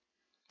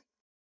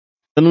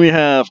 Then we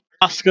have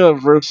Asuka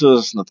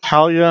versus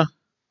Natalya.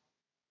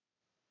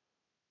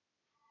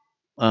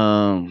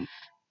 Um,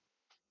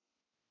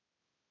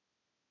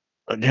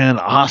 Again,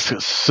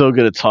 Asuka's so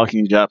good at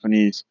talking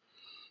Japanese.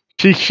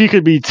 She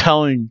could be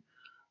telling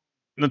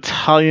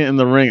Natalya in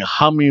the ring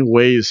how many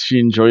ways she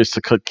enjoys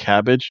to cook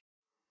cabbage.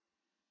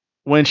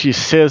 When she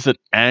says it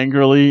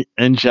angrily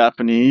in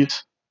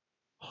Japanese,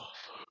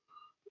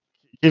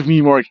 give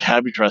me more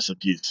cabbage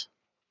recipes.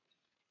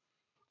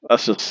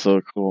 That's just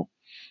so cool.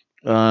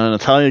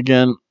 Natalya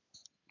again.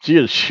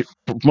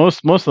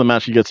 Most of the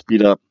match she gets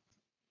beat up.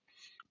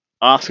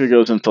 Asuka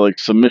goes into like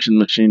submission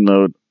machine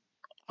mode.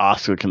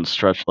 Asuka can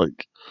stretch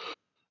like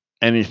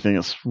anything.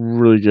 It's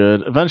really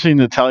good. Eventually,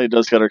 Natalya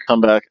does get her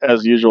comeback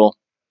as usual.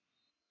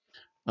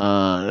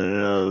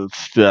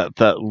 It's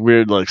that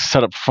weird like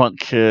setup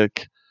front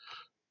kick,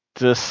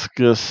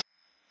 discus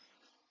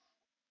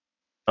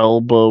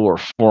elbow or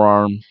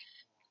forearm,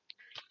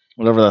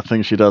 whatever that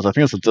thing she does. I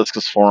think it's a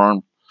discus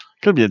forearm.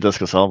 Could be a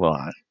discus elbow.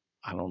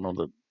 I don't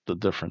know the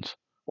difference.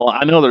 Well,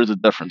 I know there's a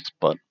difference,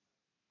 but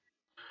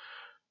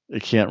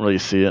you can't really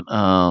see it.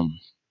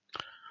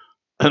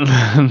 And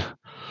then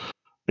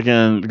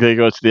again, they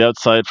go to the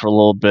outside for a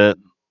little bit.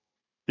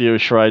 Io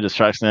Shirai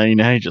distracts Natty.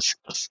 Natty just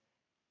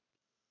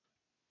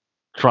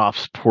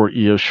drops poor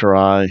Io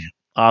Shirai.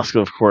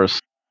 Asuka, of course,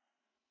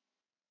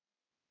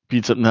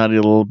 beats up Natty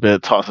a little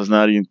bit, tosses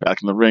Natty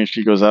back in the ring.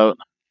 She goes out.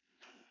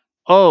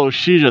 Oh,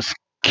 she just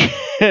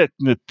kicked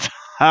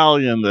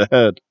Natalya in the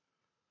head.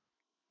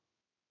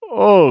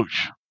 Oh,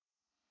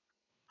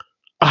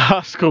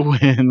 Asuka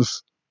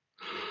wins.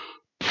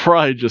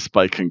 Probably just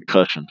by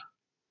concussion.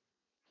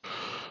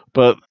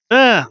 But,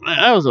 that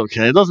was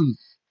okay. It doesn't.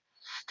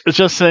 It's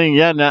just saying,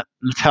 yeah,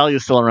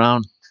 Natalya's still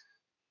around.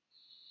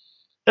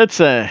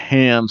 It's a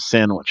ham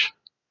sandwich.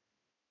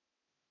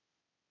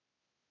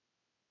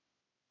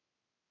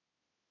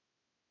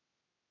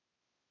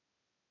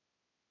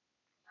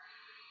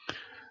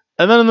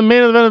 And then in the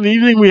main event of the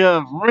evening, we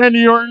have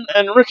Randy Orton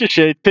and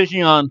Ricochet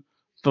taking on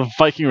the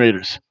Viking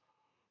Raiders.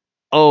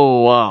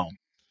 Oh, wow.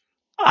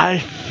 I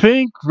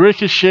think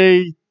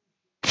Ricochet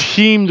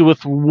teamed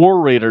with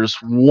War Raiders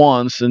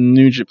once in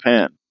New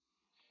Japan.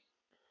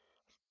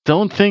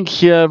 Don't think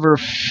he ever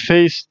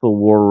faced the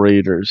War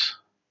Raiders.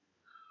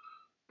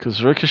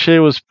 Because Ricochet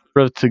was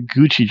part of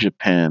Taguchi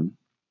Japan.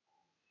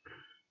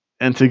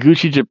 And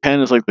Taguchi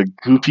Japan is like the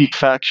goofy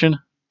faction.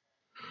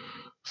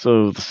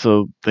 So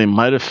they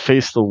might have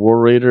faced the War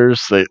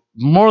Raiders. They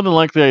more than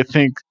likely, I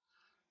think,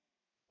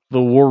 the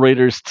War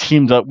Raiders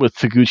teamed up with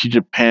Taguchi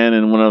Japan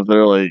in one of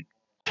their like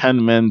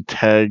 10-man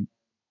tag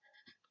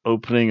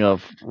opening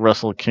of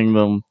Wrestle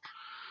Kingdom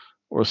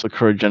or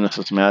Sakura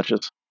Genesis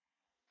matches.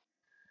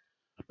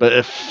 But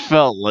it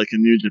felt like a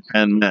New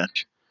Japan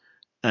match.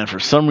 And for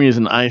some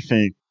reason, I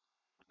think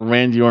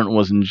Randy Orton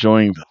was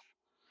enjoying this.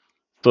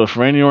 So if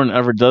Randy Orton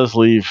ever does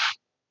leave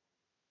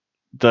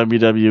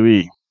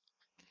WWE,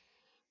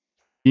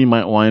 he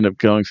might wind up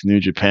going to New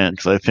Japan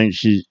because I think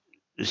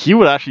he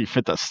would actually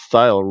fit that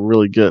style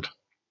really good.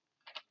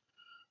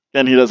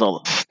 And he does all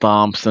the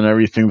stomps and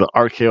everything, the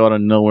RKO out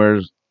of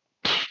nowhere,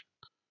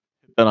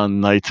 that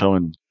on Naito,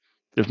 and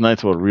if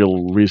Naito a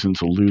real reason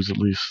to lose at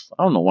least.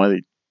 I don't know why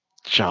they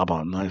job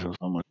on Naito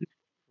so much. He's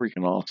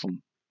freaking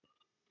awesome.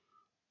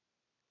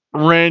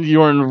 Randy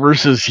Orton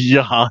versus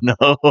Yano.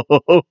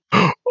 Oh,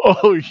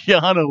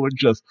 Yano would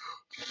just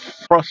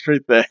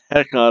frustrate the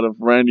heck out of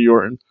Randy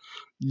Orton.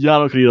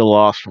 Yano could eat a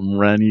loss from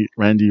Randy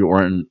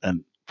Orton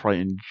and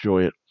probably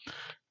enjoy it.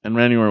 And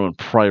Randy Orton would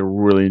probably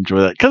really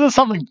enjoy that because it's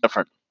something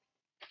different.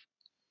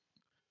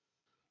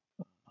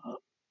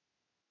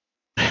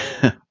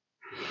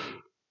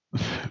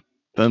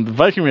 Then the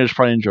Viking Raiders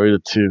probably enjoyed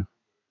it too.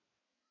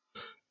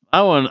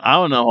 I want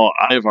to know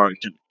how Ivar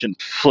can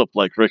flip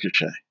like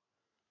Ricochet.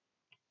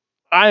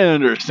 I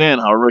understand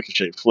how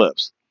Ricochet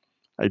flips.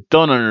 I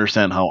don't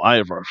understand how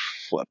Ivar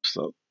flips,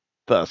 so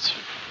that's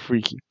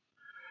freaky.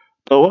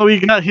 But what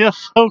we got here,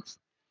 folks,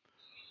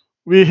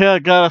 we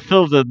have got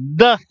ourselves a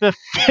dust to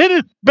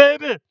finish,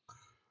 baby.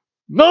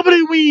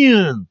 Nobody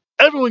wins.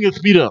 Everyone gets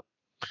beat up.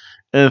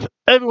 And it's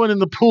everyone in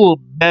the pool,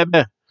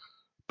 baby.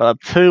 But I'll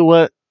tell you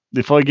what,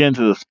 before I get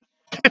into the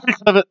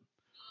specifics of it,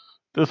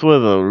 this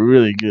was a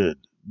really good,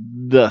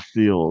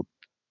 dusty old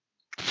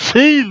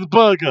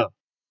cheeseburger.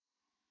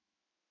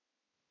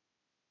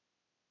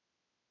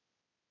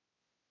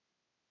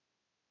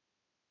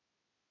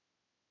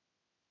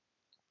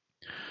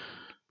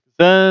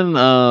 Then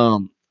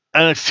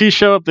NXT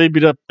show up, they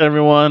beat up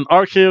everyone.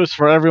 RKO's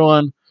for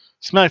everyone.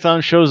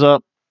 SmackDown shows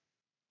up.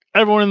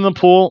 Everyone in the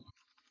pool.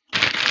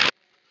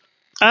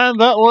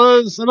 And that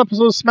was an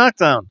episode of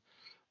SmackDown.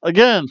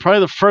 Again,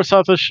 probably the first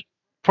half of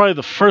probably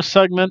the first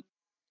segment.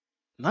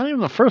 Not even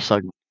the first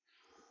segment.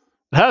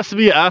 It has to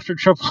be after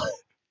Triple.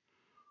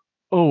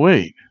 Oh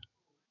wait,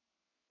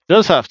 it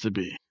does have to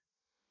be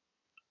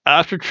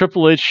after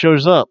Triple H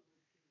shows up.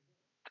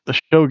 The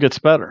show gets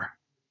better.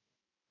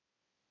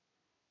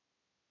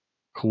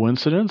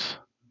 Coincidence?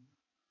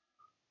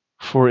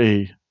 For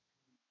a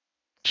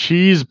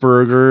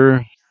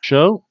cheeseburger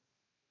show?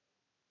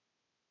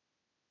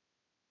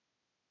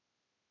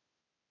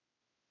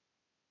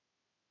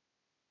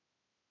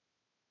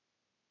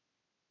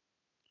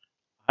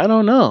 I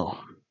don't know.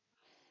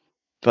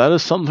 That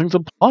is something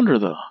to ponder,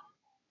 though.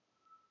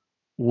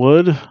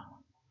 Would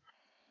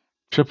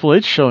Triple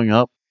H showing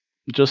up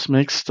just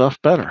make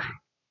stuff better?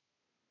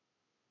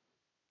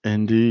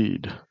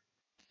 Indeed.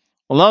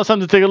 Well, now it's time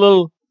to take a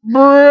little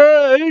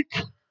break.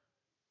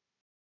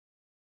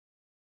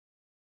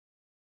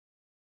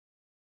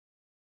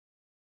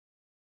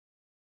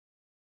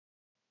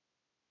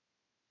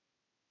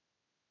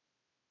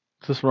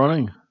 Is this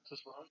running?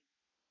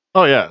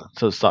 Oh, yeah. It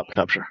says stop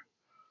capture.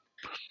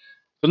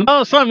 So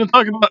now it's time to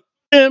talk about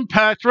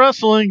Impact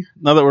Wrestling.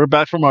 Now that we're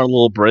back from our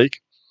little break.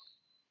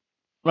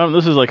 Remember,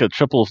 this is like a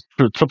triple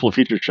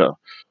feature show.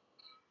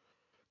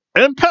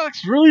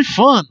 Impact's really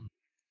fun.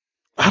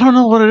 I don't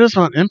know what it is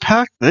about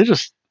Impact. They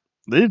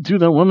do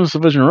their women's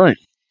division right.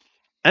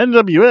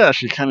 NWA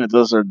actually kind of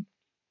does their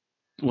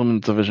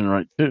women's division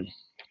right too.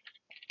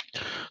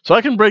 So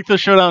I can break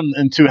this show down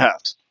in two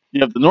halves.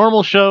 You have the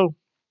normal show,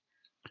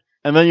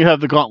 and then you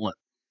have the gauntlet.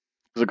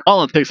 The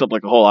gauntlet takes up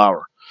like a whole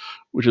hour,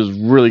 which is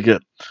really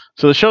good.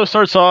 So the show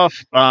starts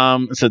off.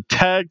 It's a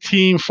tag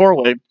team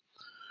 4-way.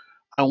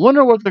 I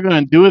wonder what they're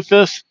going to do with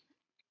this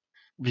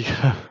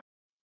because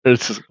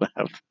it's just going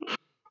to have.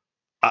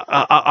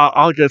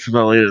 I'll get to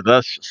that later.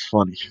 That's just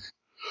funny.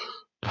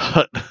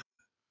 But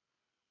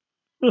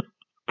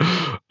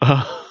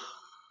I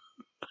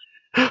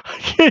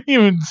can't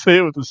even say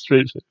it with a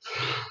straight face.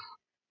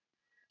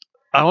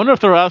 I wonder if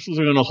the Rascals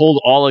are going to hold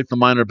all like the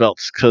minor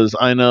belts because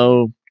I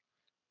know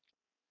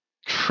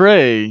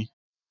Trey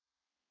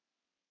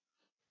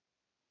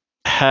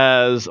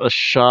has a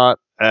shot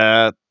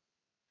at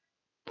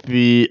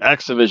the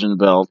X Division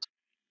belt.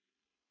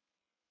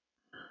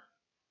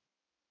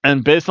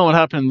 And based on what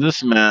happened in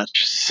this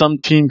match, some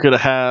team could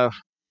have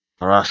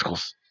the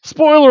Rascals.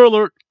 Spoiler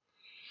alert!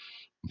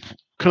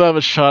 Could have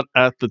a shot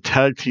at the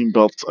tag team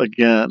belts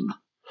again.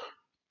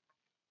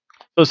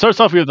 So it starts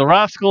off, we have the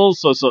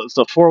Rascals. So it's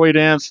a 4-way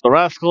dance. The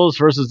Rascals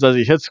versus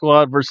Desi Hit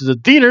Squad versus the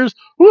Deaners.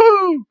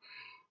 Woo!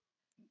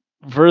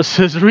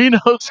 Versus Reno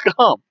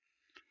Scum.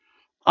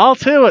 I'll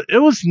tell you what, it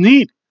was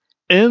neat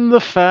in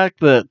the fact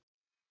that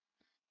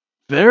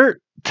their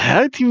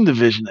tag team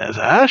division is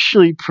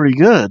actually pretty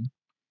good.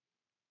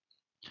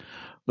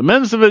 The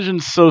men's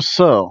division's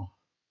so-so.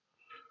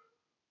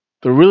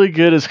 The really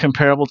good is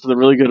comparable to the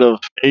really good of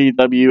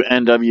AEW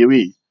and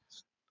WWE.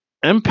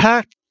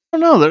 Impact, I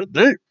don't know.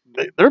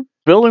 They're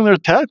building their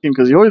tag team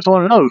because you always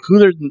want to know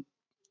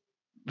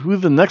who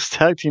the next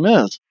tag team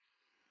is.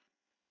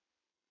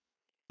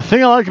 The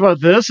thing I like about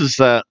this is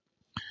that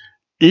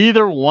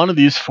either one of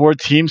these four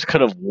teams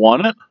could have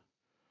won it,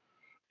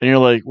 and you're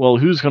like, well,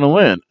 who's going to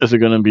win? Is it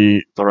going to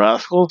be the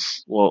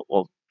Rascals?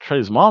 Well,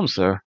 Trey's mom's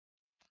there,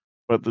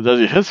 but the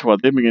Desi Hit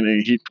Squad, they've been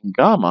getting heat from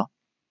Gamma,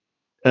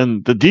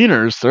 and the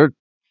Deaners, they're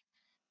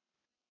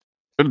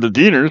the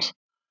Deaners,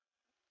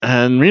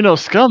 and Reno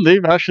Scum,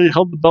 they've actually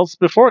held the belts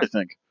before, I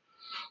think.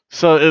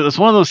 So it's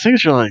one of those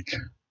things you're like,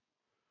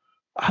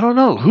 I don't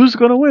know who's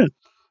going to win.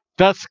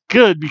 That's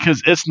good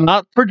because it's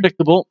not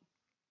predictable,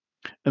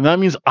 and that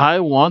means I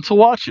want to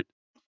watch it.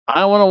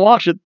 I want to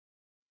watch it.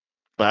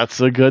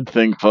 That's a good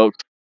thing, folks.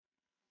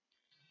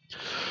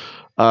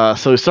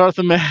 So we start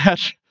the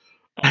match.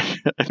 I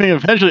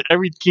think eventually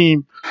every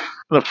team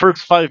in the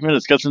first 5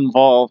 minutes gets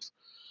involved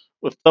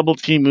with double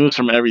team moves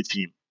from every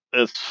team.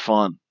 It's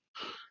fun.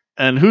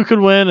 And who could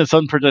win? It's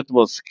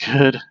unpredictable. It's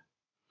good.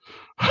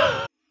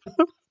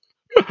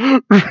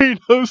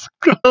 Reno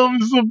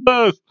Scum's the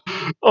best.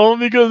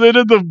 Only because they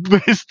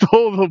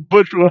stole the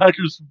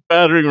Bushwhackers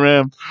battering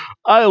ram.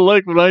 I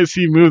like when I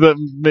see moves that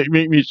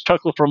make me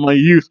chuckle from my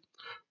youth.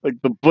 Like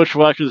the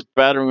Bushwhackers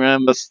battering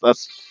ram.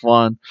 That's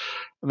fun.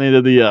 And they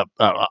did the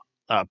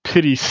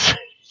pity,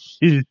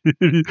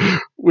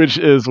 which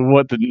is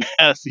what the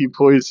Nasty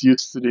Boys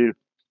used to do.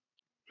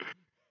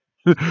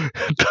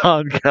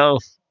 Don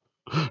Callis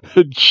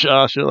and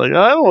Josh are like,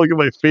 I don't want to get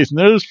my face in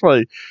there. There's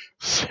probably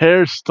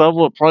hair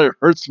stubble. It probably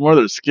hurts more.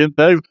 Their skin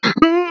tags.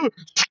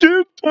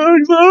 Skin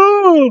tags.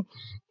 Oh!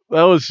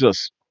 That was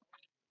just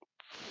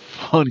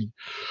funny.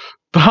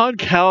 Don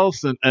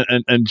Callis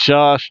and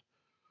Josh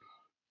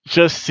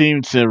just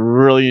seem to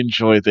really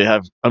enjoy it. They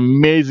have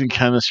amazing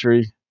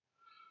chemistry.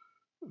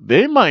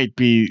 They might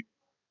be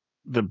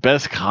the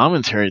best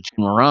commentary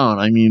team around.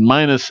 I mean,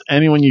 minus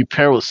anyone you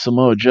pair with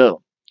Samoa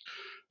Joe.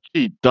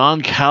 Gee,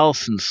 Don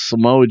Callis and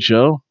Samoa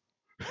Joe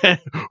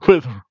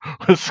with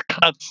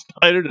Scott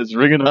Steiner as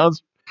ring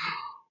announcer.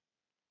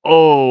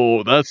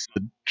 Oh, that's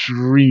a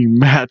dream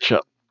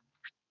matchup.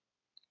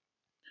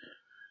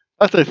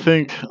 That I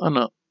think. Oh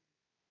no.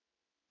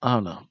 Oh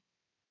no.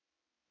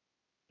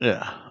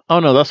 Yeah. Oh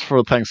no, that's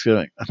for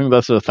Thanksgiving. I think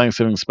that's a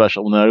Thanksgiving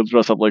special. When I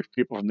dress up like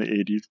people from the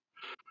 '80s.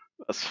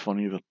 That's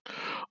funny though.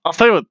 I'll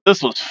tell you what.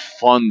 This was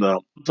fun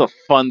though. It's a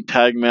fun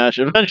tag match.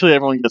 Eventually,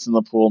 everyone gets in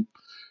the pool.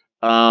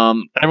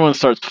 Everyone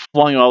starts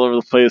flying all over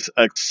the place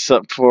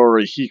except for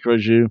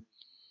Hikaru.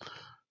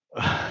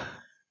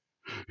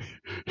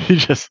 he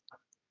just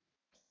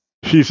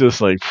he's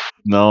just like,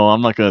 no,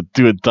 I'm not gonna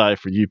do a dive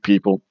for you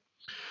people.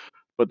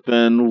 But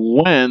then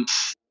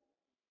Wentz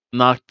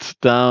knocked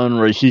down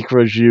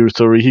Hikaru,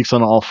 so Rahik's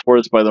on all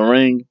fours by the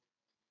ring.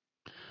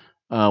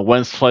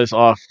 Wentz flies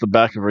off the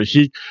back of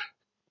Rahik.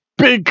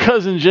 Big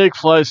cousin Jake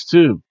flies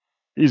too.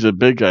 He's a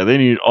big guy. They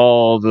need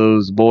all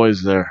those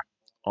boys there,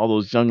 all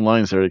those young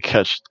lions there to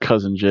catch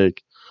cousin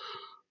Jake.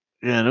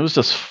 Yeah, and it was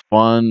just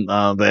fun.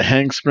 The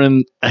hang,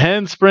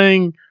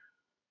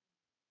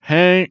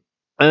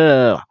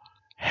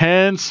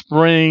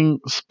 handspring,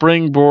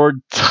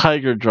 springboard,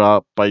 tiger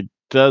drop by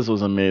Dez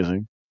was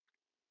amazing.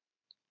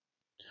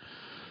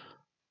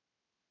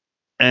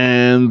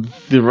 And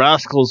the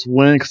Rascals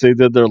win because they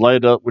did their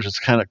light up, which is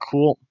kind of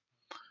cool.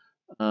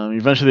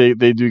 Eventually,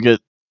 they do get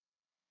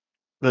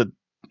that,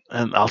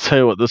 and I'll tell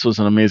you what, this was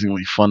an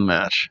amazingly fun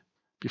match.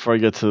 Before I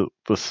get to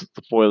the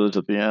spoilers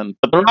at the end,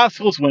 but the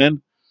Rascals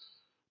win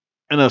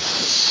in a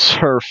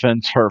surf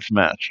and turf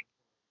match.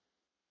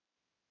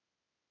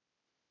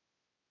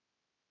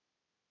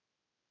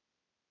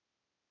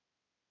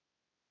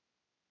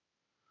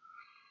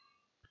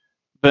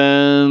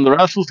 Then the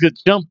Rascals get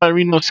jumped by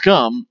Reno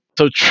Scum,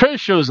 so Trey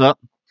shows up,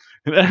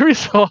 and every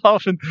so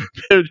often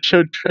they would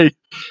show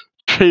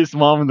Trey's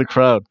mom in the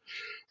crowd.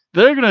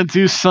 They're gonna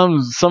do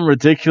some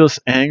ridiculous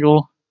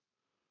angle.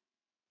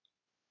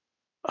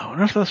 I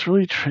wonder if that's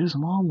really Trey's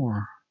mom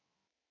or.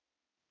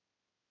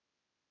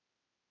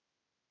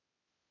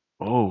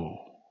 Oh,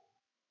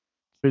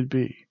 could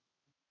be.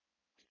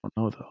 I don't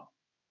know though.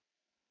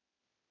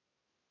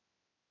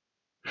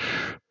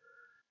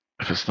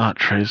 If it's not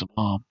Trey's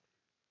mom,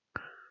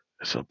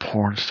 it's a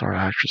porn star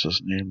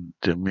actress named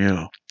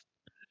Demille.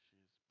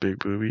 Big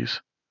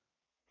boobies.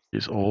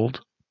 She's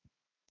old,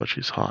 but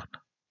she's hot.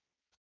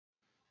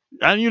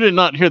 And you did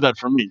not hear that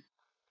from me.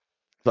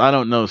 I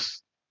don't know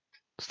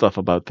stuff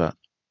about that.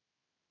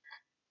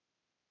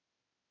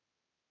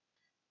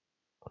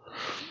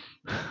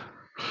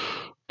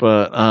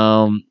 But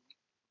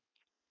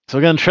so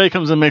again, Trey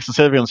comes in, makes the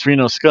save against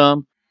Reno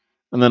Scum,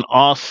 and then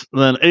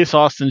Ace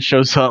Austin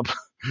shows up.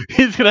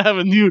 He's gonna have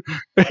a new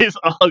He's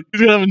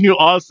gonna have a new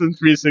Austin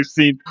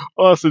 316.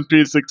 Austin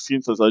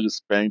 316 says, "I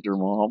just banged your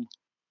mom."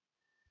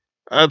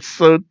 That's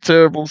so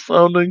terrible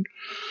sounding.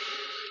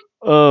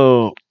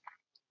 Oh,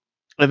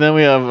 and then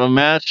we have a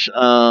match.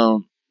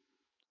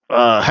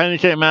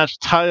 Handicap match.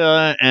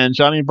 Taya and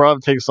Johnny Bravo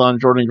takes on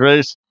Jordan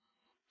Grace.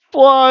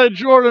 Fly,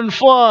 Jordan,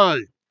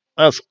 fly!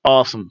 That's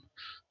awesome.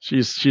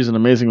 She's an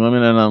amazing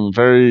woman, and I'm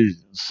very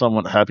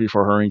somewhat happy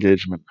for her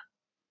engagement.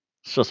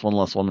 It's just one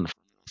less woman.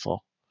 That's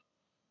all.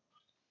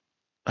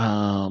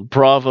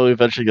 Bravo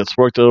eventually gets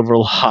worked over a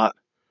lot,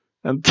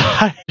 and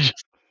Ty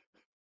just.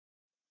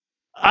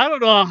 I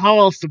don't know how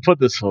else to put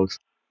this, folks.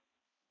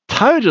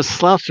 Ty just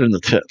slaps her in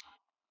the tip.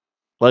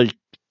 Like,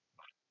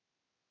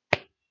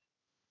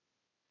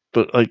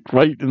 but like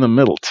right in the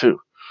middle, too.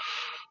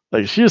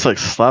 Like, she just like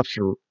slaps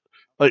her.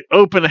 Like,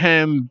 open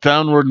hand,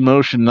 downward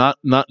motion, not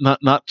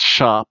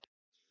chop,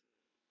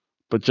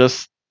 but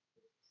just.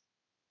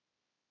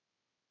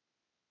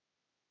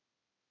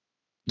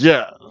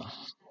 Yeah,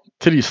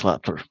 titty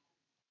slapped her.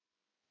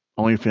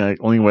 Only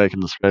way I can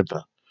describe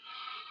that.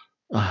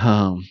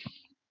 Um,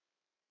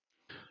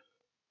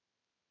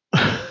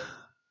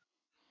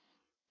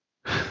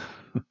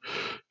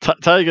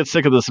 Taya gets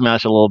sick of this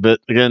match a little bit.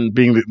 Again,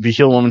 being the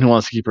heel woman who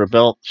wants to keep her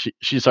belt,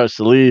 she starts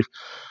to leave,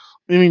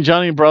 leaving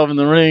Johnny Bravo in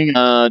the ring.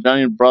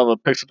 Johnny Bravo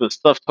picks up a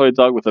stuffed toy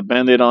dog with a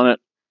band-aid on it.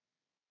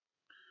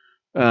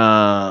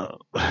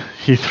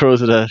 He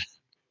throws it at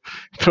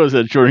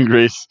Jordan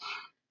Grace,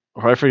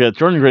 or I forget.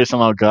 Jordan Grace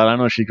somehow got. I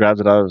know she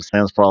grabbed it out of his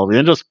hands probably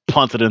and just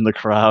punted it in the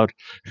crowd,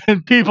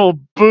 and people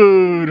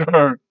booed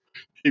her.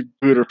 He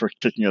booed her for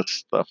kicking a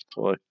stuffed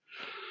toy.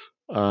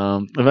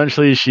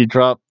 Eventually, she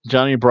dropped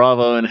Johnny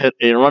Bravo and hit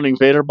a running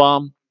Vader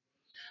bomb.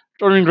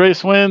 Jordan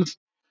Grace wins.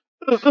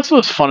 This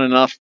was fun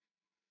enough.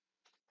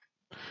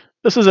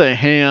 This is a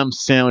ham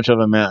sandwich of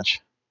a match.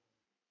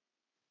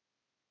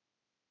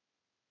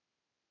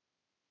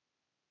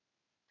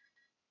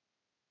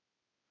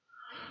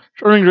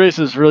 Jordan Grace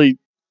is really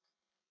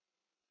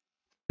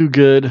too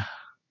good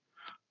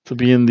to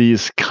be in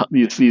these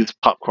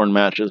popcorn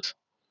matches.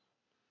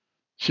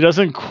 She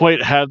doesn't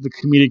quite have the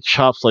comedic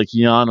chops like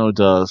Yano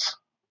does,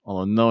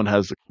 although no one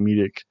has the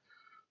comedic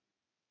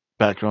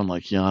background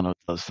like Yano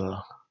does,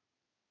 though.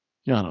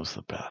 Yano's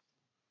the best.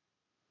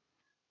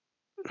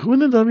 Who in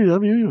the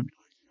WWE?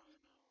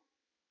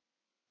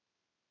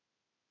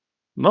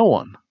 No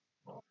one.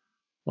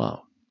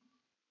 Wow.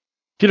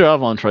 Peter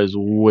Avalon tries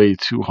way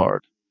too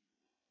hard.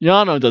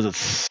 Yano does it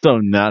so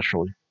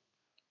naturally.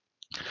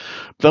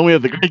 Then we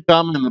have the Great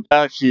Gauntlet in the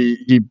back.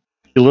 He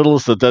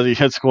belittles the Desi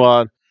Hit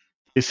Squad.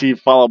 You see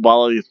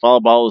Falabala.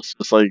 Falabala is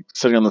just like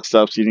sitting on the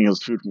steps eating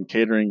his food from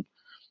catering.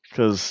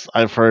 Because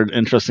I've heard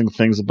interesting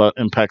things about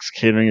Impact's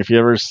catering. If you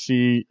ever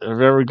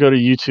go to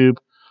YouTube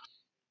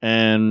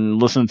and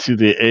listen to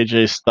the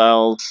AJ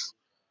Styles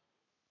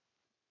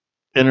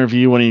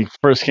interview when he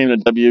first came to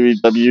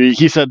WWE,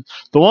 he said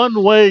the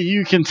one way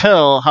you can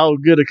tell how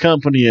good a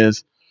company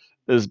is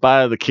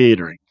by the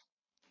catering.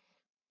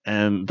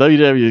 And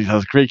WWE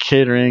has great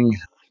catering.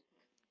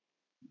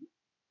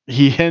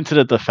 He hinted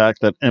at the fact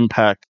that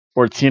Impact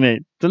or TNA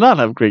did not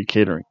have great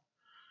catering.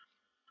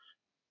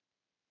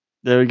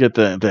 They would get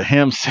the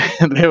ham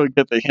they would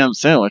get the ham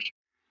sandwich,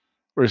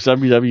 whereas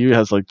WWE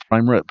has like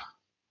prime rib.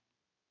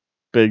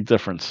 Big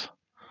difference.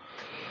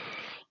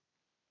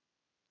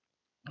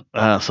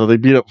 So they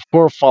beat up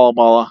poor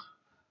Falabala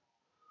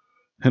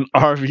and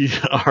RVD's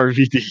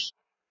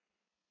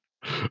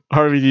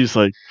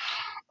like,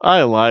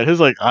 I lied. His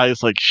like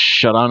eyes like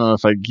shut. I don't know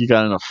if like he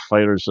got in a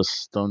fight or just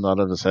stoned out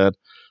of his head.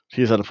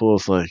 He's at a pool.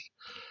 It's like,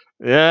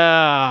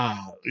 yeah,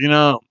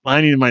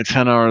 I need my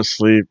 10 hours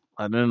sleep.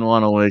 I didn't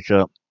want to wake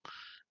up.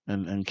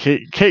 And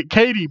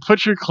Katie,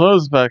 put your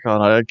clothes back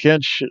on. I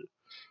can't.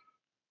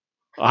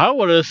 I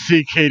want to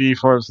see Katie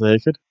Forbes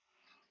naked.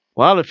 A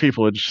lot of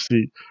people would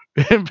see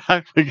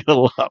Impact would get a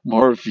lot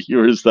more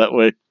viewers that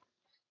way.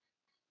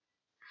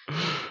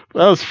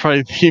 That was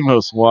probably the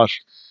most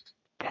watched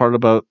part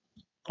about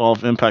all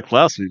of Impact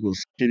last week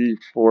was Katie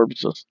Forbes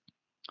just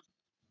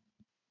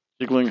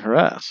jiggling her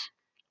ass.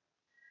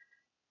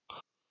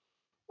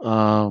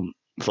 So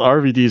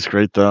RVD's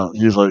great though.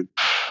 He's like,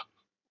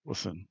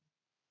 listen,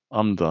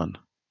 I'm done.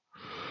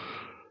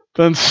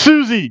 Then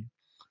Susie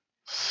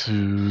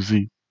sees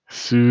a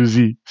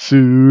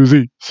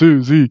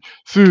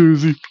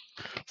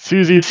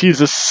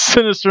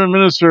sinister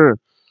minister,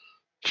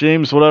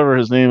 James, whatever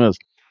his name is.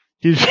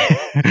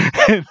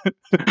 I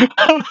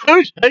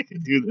wish I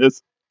could do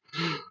this.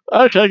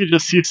 I wish I could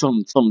just see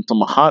some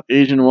hot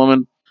Asian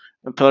woman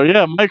and tell her,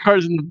 yeah, my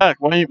car's in the back.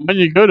 When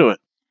you go to it,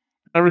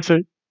 I would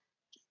say,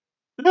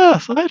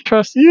 yes, I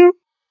trust you.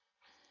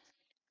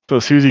 So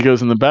Susie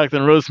goes in the back.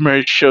 Then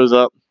Rosemary shows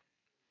up,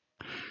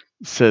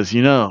 says,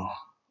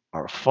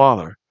 our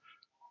father.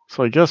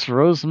 So I guess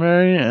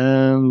Rosemary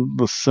and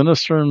the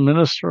sinister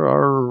minister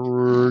are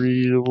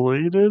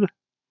related.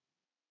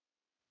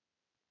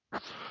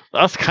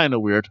 That's kind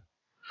of weird.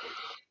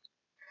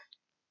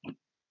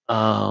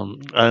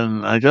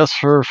 And I guess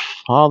her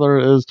father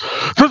is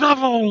the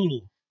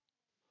devil.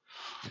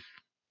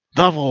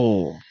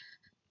 Devil.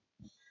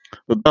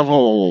 The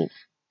devil.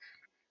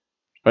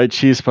 Right,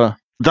 Chispa?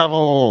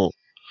 Devil.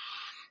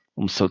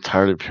 I'm so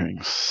tired of hearing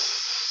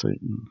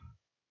Satan.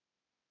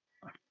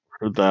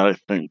 Heard that, I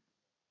think,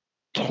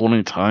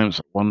 20 times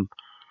at one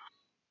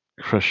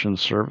Christian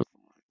service.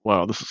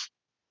 Wow, this is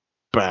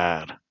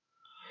bad.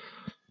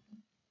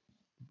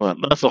 But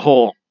that's a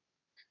whole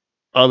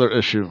other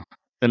issue.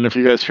 And if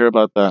you guys hear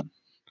about that,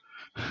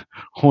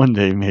 one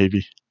day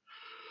maybe,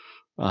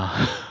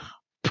 uh,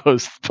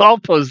 I'll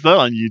post that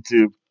on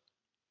YouTube.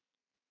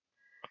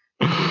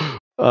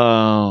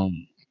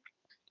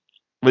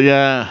 But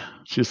yeah,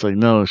 she's like,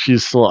 no,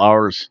 she's still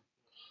ours.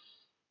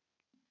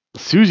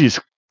 Susie's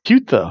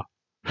cute though.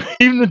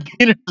 Even the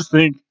Daners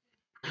think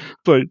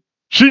like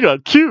she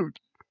got cute.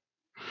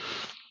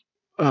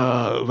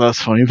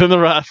 That's funny. Then the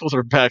Rascals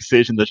are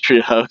backstage in the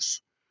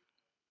treehouse.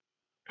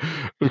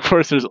 Of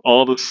course, there's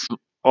all the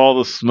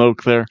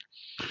smoke there.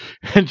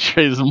 And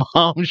Trey's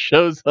mom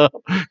shows up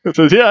and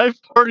says, "Yeah,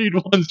 I've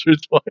partied once or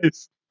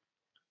twice."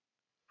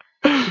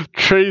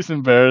 Trey's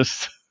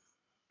embarrassed.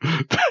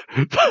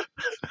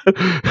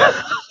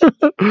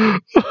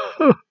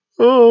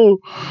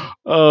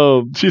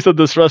 She said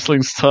this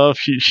wrestling's tough.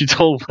 She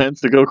told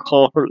Wentz to go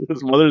call her.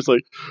 His mother's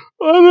like,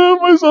 I don't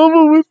have my cell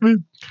phone with me.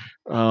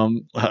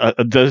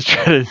 Des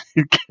tried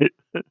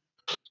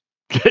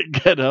to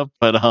get up,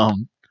 but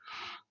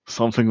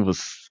something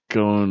was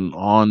going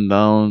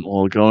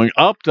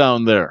up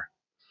down there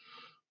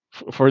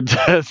for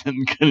Des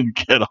and couldn't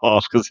get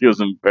off because he was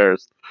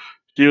embarrassed.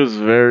 He was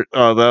very.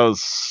 Oh, that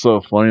was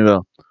so funny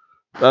though.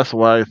 That's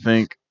why I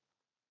think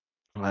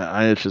my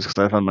eye itches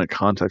because I've had my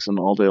contacts in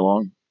all day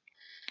long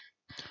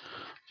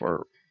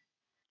for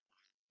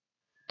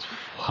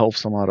 12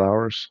 some odd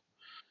hours.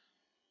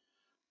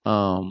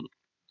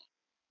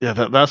 Yeah,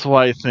 that's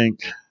why I think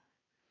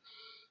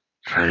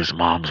Trey's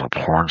mom's a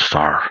porn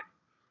star.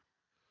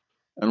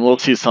 And we'll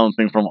see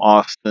something from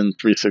Austin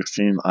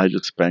 316. I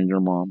just banged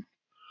your mom.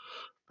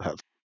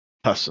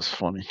 That's just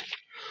funny.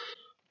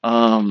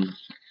 Then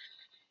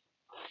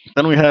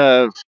we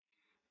have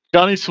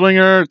Johnny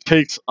Swinger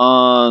takes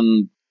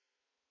on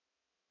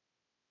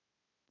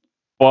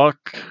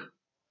Buck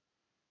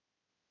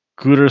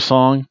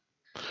Goodersong.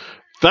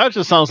 That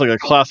just sounds like a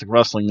classic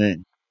wrestling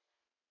name.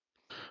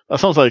 That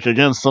sounds like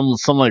again some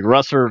like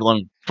wrestler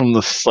from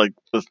the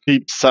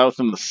deep south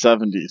in the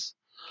 70s,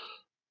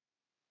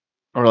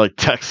 or like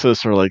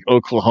Texas or like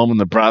Oklahoma,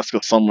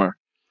 Nebraska somewhere.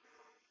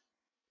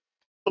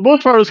 The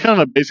most part was kind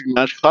of a basic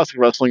match, classic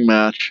wrestling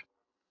match.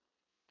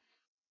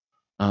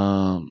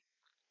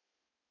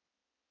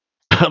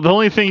 The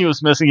only thing he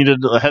was missing, he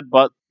did a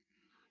headbutt.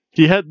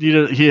 He had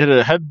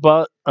a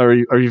headbutt or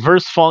a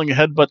reverse falling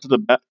headbutt to the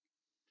back,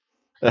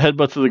 a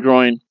headbutt to the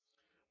groin.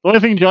 The only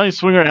thing Johnny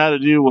Swinger had to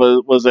do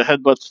was a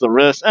headbutt to the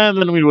wrist, and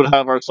then we would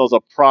have ourselves a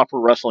proper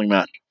wrestling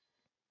match.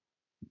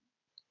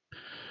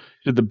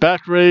 Did the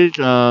back rake.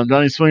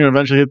 Johnny Swinger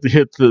eventually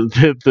hit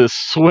the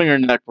Swinger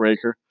neck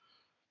breaker,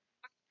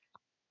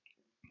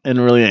 and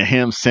really a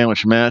ham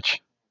sandwich match.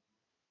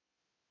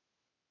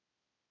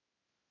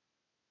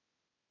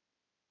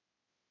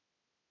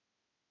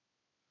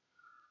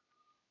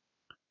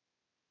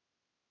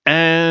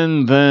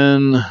 And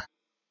then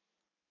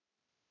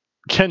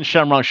Ken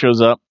Shamrock shows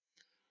up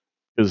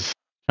because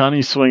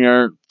Johnny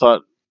Swinger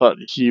thought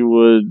he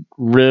would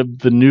rib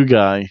the new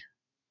guy.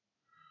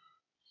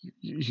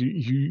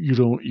 You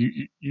don't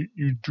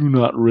you do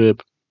not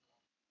rib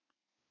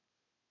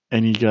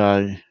any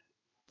guy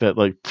that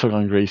like took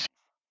on Gracie.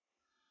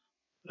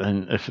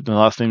 And if the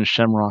last name is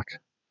Shamrock,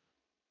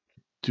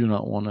 do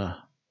not want to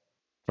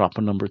drop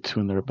a number 2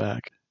 in their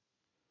back.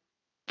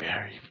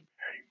 Very.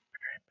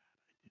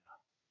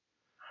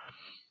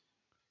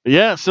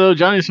 Yeah, so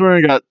Johnny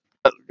Swinger got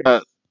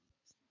the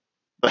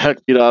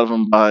heck beat out of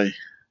him by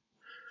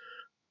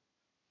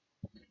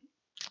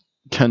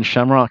Ken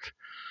Shamrock.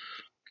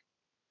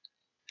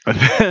 And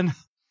then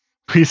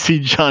we see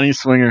Johnny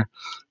Swinger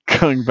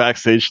going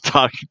backstage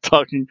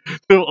talking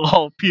to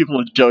all people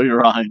with Joey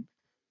Ryan.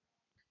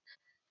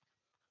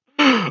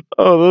 Oh,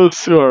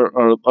 those two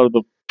are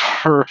the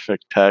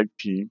perfect tag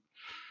team.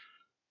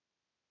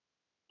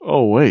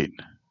 Oh, wait.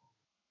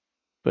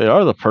 They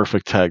are the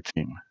perfect tag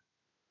team.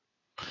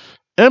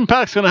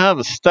 Impact's going to have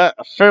a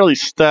fairly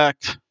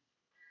stacked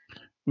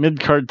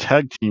mid-card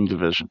tag team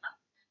division.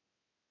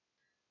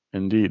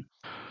 Indeed.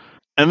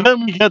 And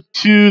then we get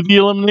to the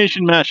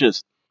elimination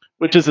matches,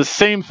 which is the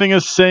same thing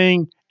as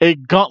saying a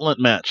gauntlet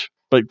match.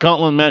 But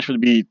gauntlet match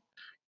would be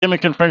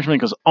gimmick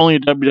infringement because only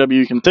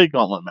WWE can take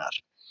gauntlet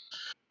match.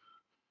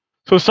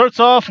 So it starts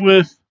off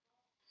with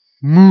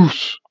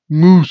Moose,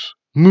 and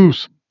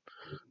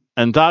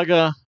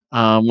Daga.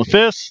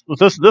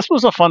 This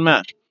was a fun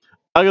match.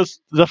 Daga's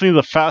definitely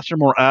the faster,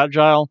 more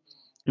agile.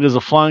 It is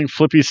a flying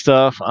flippy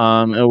stuff.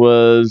 It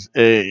was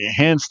a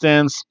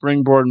handstand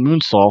springboard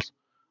moonsault.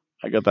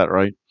 I got that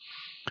right.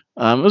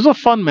 It was a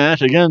fun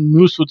match. Again,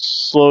 Moose would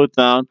slow it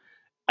down,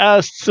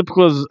 as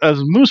typical as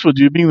Moose would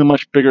do, being the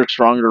much bigger,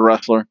 stronger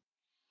wrestler.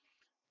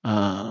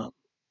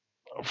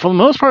 For the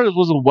most part, it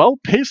was a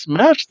well-paced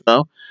match,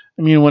 though.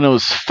 I mean, when it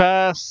was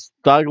fast,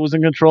 Daga was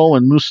in control.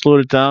 When Moose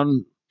slowed it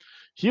down,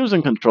 he was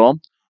in control.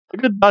 A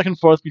good back and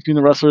forth between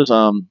the wrestlers.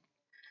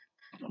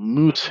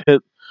 Moose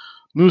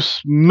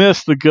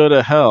missed the go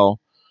to hell,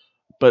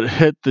 but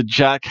hit the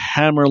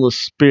jackhammerless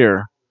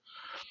spear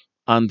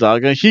on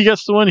Daga. He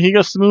gets the win. He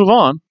gets to move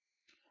on.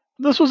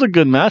 This was a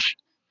good match.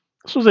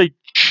 This was a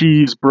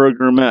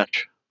cheeseburger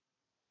match.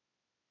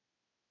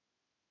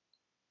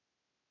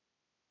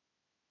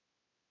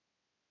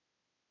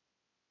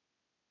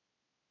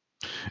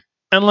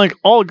 And like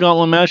all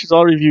Gauntlet matches,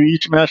 I'll review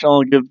each match and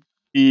I'll give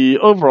the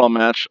overall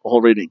match a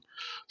whole rating.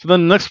 So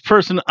then the next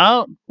person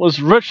out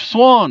was Rich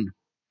Swann.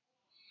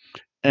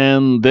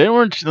 And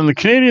the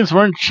Canadians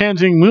weren't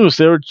chanting Moose,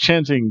 they were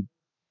chanting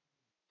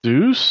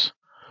Deuce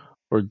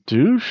or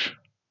Douche.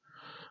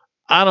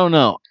 I don't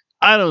know.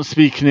 I don't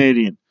speak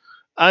Canadian.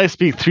 I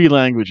speak 3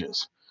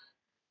 languages: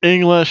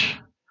 English,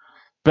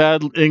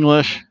 bad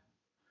English,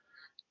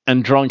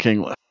 and drunk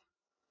English.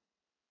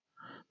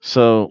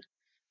 So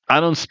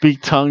I don't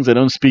speak tongues. I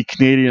don't speak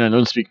Canadian. I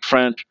don't speak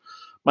French.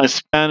 My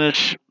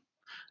Spanish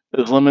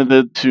is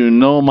limited to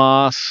no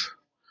mas,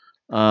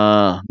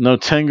 no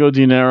tengo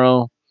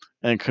dinero,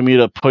 and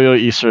comida pollo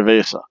y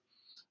cerveza.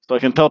 So I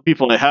can tell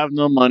people I have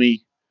no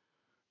money,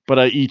 but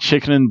I eat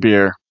chicken and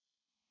beer.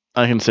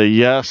 I can say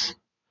yes,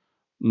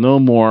 no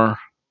more,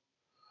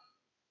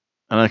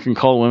 and I can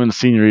call women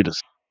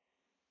senoritas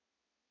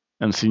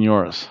and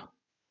senoras.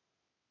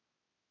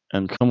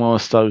 And como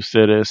está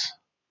ustedes?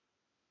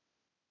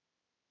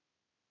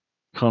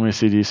 Como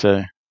se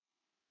dice?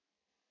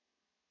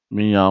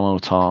 Me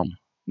llamo Tom.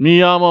 Me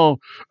llamo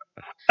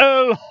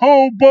El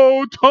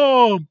Hobo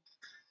Tom.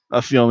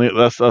 That's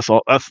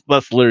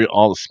literally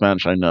all the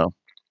Spanish I know.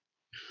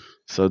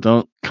 So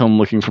don't come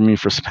looking for me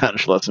for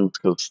Spanish lessons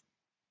because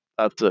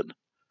that's it.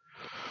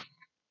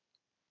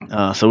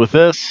 So with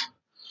this,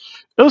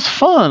 it was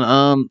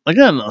fun.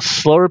 Again, a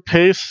slower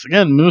pace.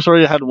 Again, Moose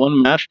already had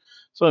one match,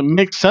 so it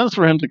makes sense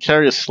for him to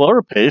carry a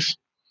slower pace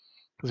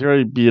because he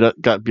already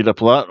got beat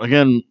up a lot.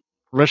 Again,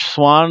 Rich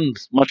Swann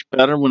is much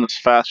better when it's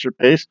faster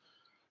pace.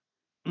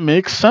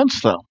 Makes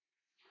sense though.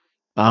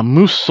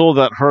 Moose sold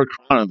that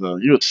Hurricane though.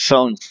 He was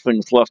selling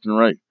things left and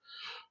right.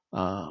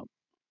 Uh,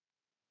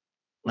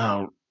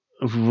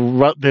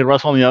 they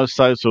wrestle on the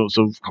outside, so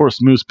of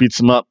course Moose beats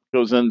him up,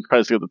 goes in,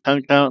 tries to get the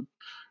 10 count.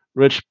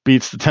 Rich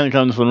beats the 10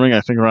 count into the ring,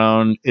 I think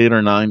around 8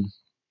 or 9.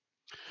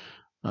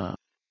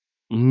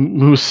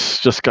 Moose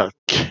just got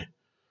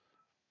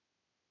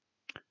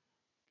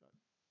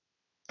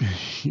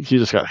he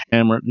just got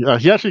hammered.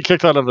 He actually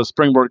kicked out of a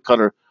springboard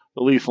cutter,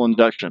 the lethal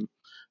injection.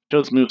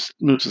 Shows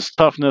Moose's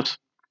toughness.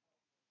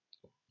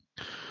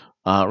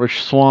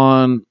 Rich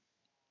Swann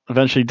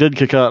eventually did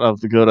kick out of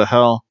the Go to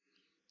Hell.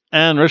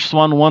 And Rich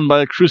Swann won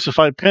by a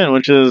crucified pin,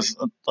 which is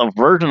a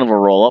version of a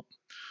roll-up.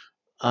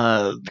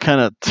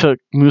 Kind of took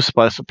Moose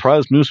by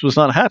surprise. Moose was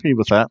not happy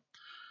with that.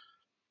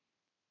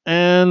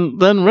 And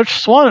then Rich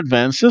Swann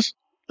advances.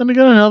 And we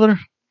get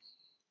another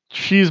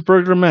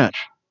cheeseburger match.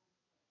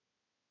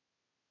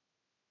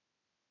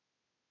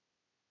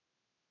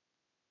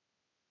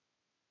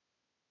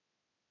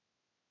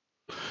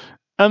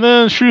 And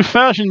then true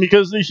fashion,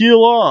 because the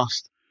heel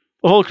lost.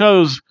 The whole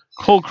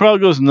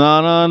crowd goes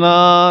na na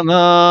na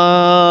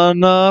na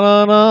na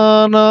na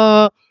na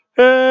na.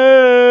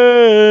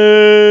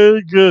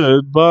 Hey,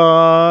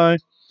 goodbye.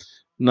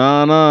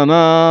 Na na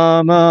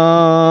na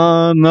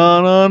na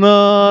na na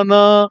na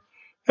na.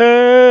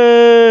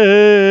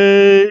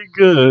 Hey,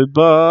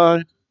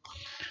 goodbye.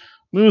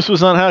 Moose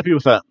was not happy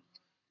with that.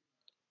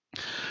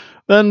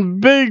 Then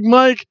Big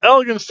Mike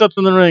Elgin stepped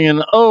in the ring,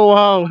 and oh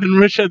wow, and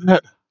Rich had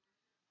that.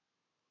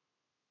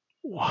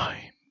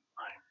 Why?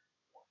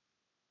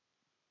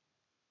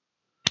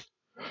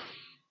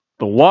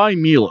 The why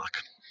me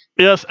look.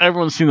 Yes,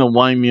 everyone's seen the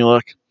why me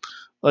look.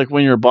 Like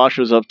when your boss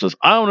shows up and says,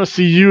 I want to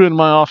see you in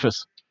my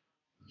office.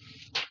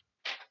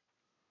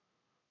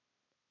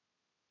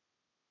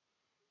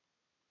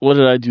 What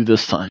did I do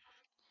this time?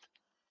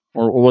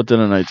 Or what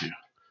didn't I do?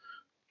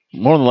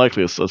 More than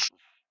likely, it's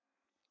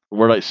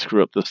where did I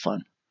screw up this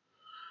time?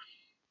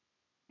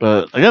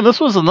 But again, this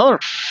was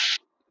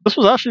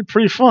actually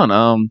pretty fun.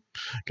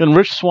 Again,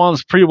 Rich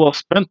Swann's pretty well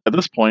spent at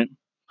this point.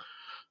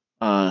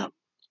 I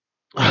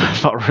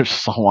thought Rich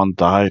Swann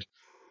died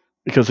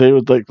because they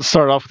would like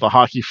start off with a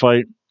hockey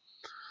fight.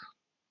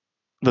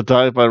 The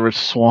dive by Rich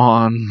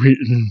Swann.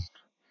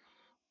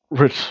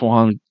 Rich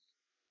Swann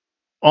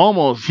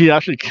he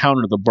actually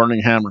countered the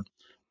burning hammer.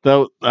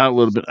 That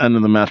would have been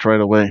ending the match right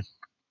away.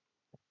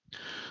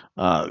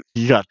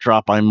 He got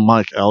dropped by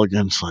Mike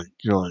Elgin.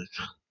 You're like,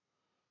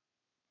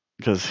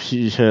 because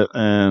he hit,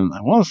 and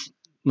that wasn't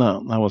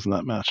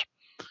that match.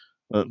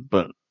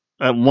 But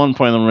at one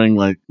point in the ring,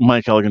 like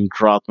Mike Elgin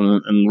dropped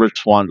and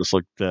Rich Swann just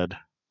looked dead.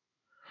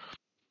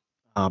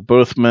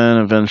 Both men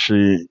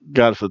eventually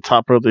got to the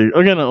top rope. They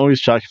again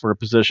always jockey for a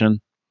position.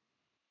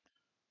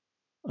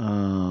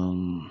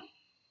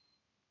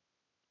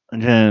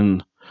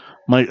 Again,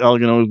 Mike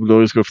Elgin would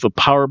always go for the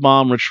power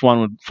bomb. Rich Swann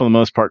would, for the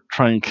most part,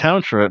 try and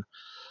counter it.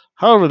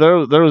 However,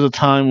 there was a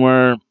time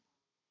where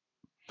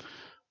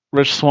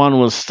Rich Swann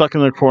was stuck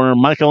in the corner.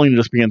 Mike Elgin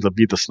just began to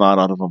beat the snot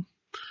out of him.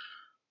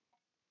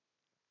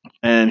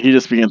 And he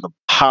just began to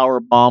power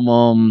bomb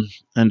him,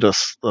 and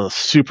just the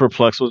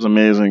superplex was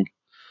amazing.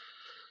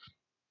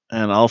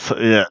 And also,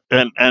 yeah,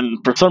 and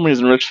for some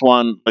reason, Rich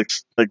Swann like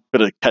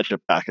bit a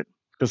ketchup packet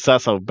because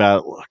that's how bad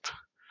it looked.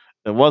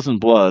 It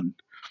wasn't blood;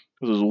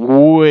 it was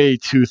way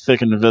too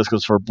thick and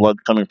viscous for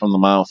blood coming from the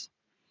mouth.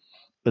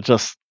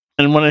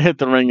 And when it hit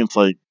the ring, it's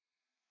like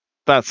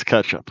that's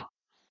ketchup.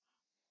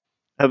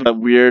 It had that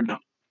weird,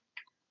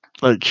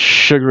 like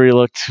sugary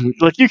look to,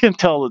 like you can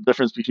tell the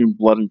difference between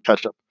blood and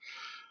ketchup.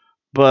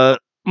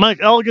 But Mike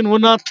Elgin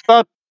would not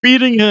stop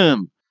beating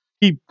him.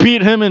 He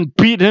beat him and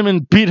beat him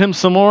and beat him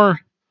some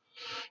more.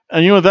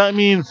 And you know what that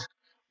means?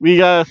 We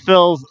got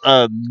ourselves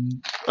a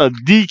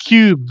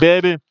DQ,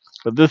 baby.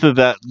 But this is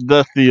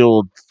that's the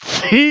old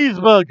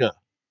cheeseburger.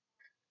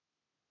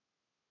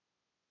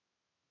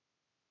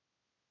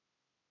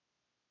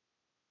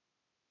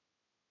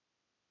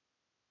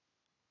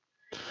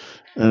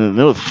 And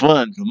it was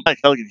fun. Mike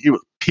Elgin, he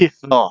was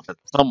pissed off at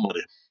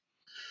somebody.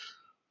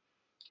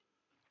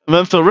 And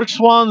then so Rich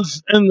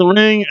Swann's in the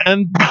ring,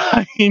 and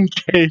Brian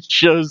Cage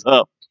shows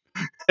up.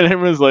 And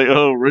everyone's like,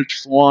 oh,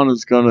 Rich Swann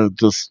is going to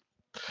just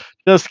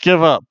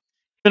give up.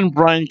 And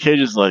Brian Cage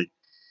is like,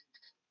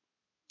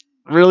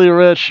 really,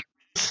 Rich?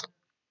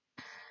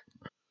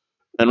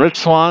 And Rich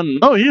Swann,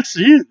 no, he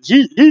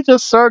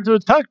just started to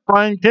attack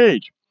Brian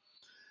Cage.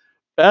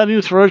 Bad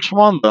news for Rich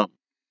Swann, though.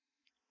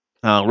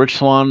 Rich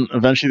Swann,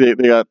 eventually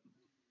they got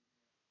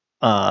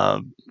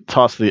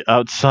tossed to the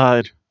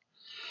outside.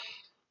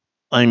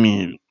 I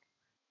mean,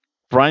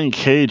 Brian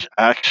Cage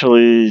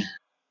actually. Is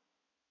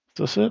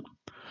this it?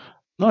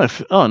 No,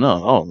 oh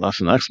no, oh that's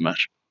the next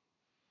match.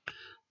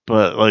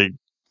 But like,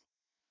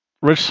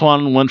 Rich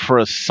Swann went for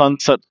a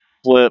sunset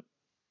flip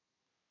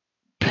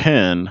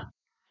pin.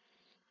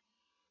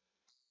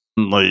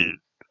 Like,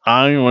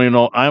 I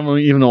don't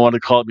even know what to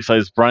call it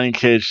besides Brian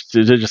Cage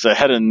did just a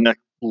head and neck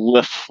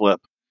lift flip.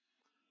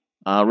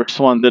 Rich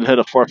Swann did hit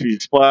a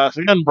 450 splash.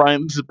 Again,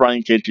 this is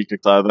Brian Cage. He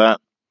kicked out of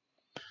that.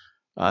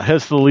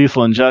 Hits the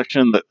lethal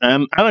injection,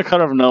 and out of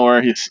cut of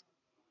nowhere,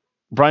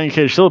 Brian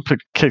Cage still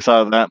kicks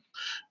out of that.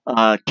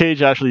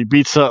 Cage actually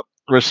beats up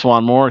Rich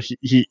Swann more.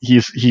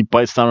 He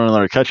bites down on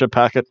another ketchup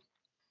packet.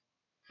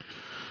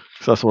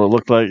 So that's what it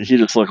looked like. He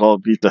just looked all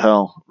beat to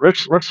hell.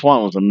 Rich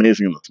Swann was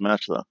amazing in this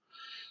match, though.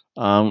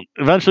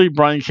 Eventually,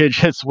 Brian Cage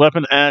hits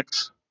Weapon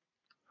X.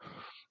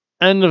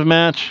 End of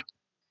match.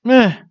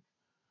 Meh.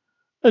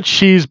 A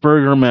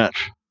cheeseburger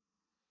match.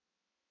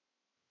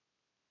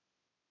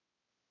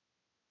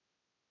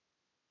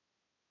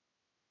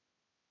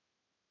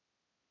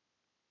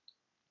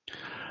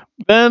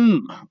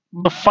 Then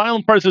the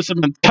final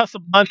participant, Tessa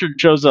Blanchard,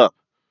 shows up.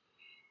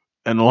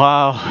 And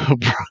wow,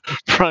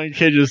 Brian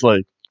Cage is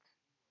like,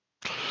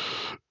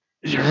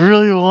 you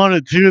really want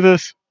to do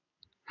this?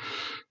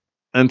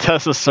 And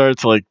Tessa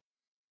starts to like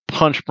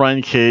punch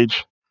Brian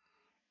Cage.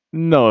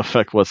 No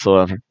effect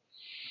whatsoever.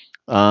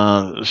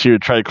 She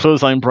would try to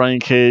clothesline Brian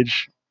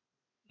Cage.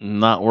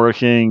 Not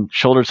working.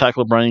 Shoulder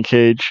tackle Brian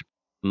Cage.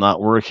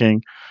 Not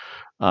working.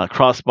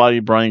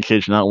 Crossbody Brian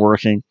Cage. Not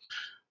working.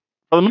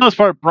 For the most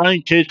part,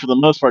 Brian Cage, for the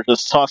most part,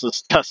 just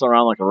tosses Tessa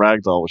around like a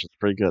rag doll, which is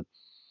pretty good.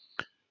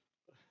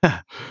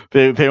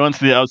 they went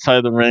to the outside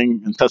of the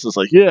ring, and Tessa's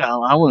like, yeah,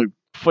 I want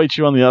to fight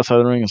you on the outside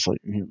of the ring. It's like,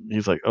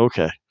 he's like,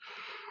 okay.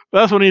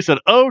 That's when he said,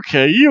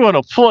 okay, you want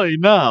to play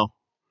now.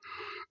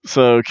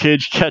 So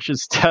Cage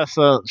catches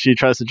Tessa. She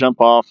tries to jump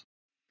off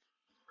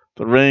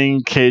the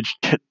ring. Cage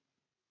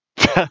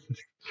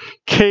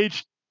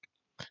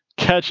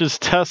catches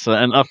Tessa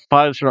and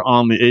F5s her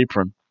on the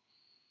apron.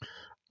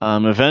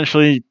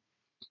 Eventually,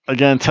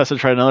 again, Tessa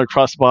tried another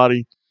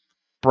crossbody.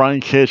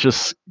 Brian Cage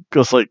just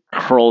goes like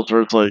curls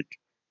her. It's like,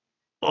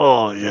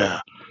 oh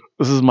yeah,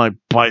 this is my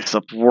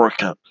bicep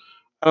workout.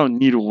 I don't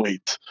need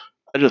weights.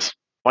 I just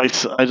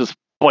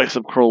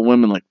bicep curl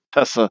women like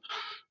Tessa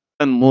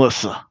and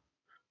Melissa,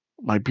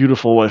 my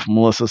beautiful wife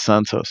Melissa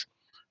Santos,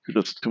 who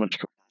does too much.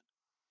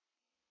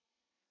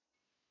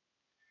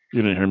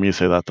 You didn't hear me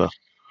say that though.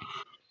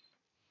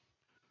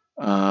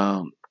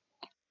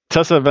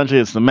 Tessa eventually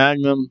hits the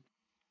Magnum.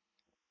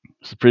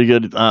 It's pretty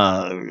good.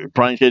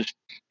 Brian Cage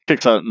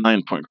kicks out at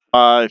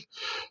 9.5.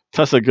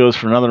 Tessa goes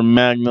for another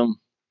Magnum.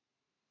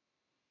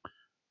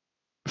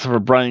 Except for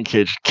Brian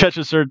Cage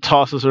catches her,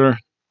 tosses her,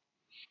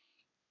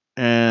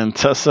 and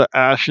Tessa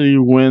actually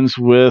wins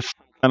with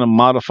kind of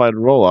modified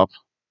roll up.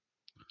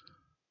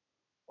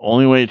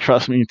 Only way,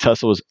 trust me,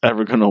 Tessa was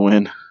ever going to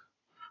win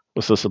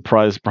was to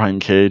surprise Brian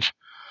Cage.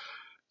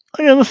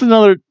 Again, this is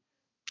another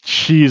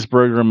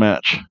cheeseburger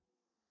match.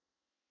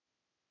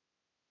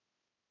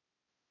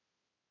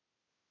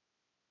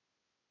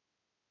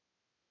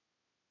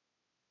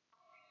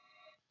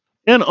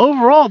 And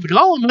overall, the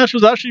Gauntlet match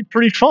was actually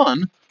pretty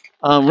fun.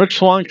 Rick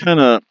Swann kind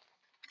of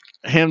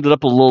hammed it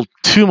up a little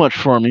too much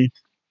for me.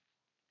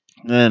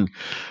 And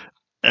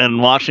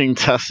watching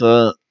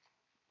Tessa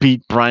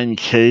beat Brian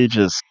Cage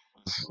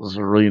was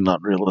really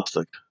not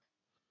realistic.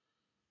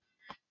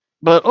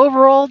 But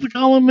overall, the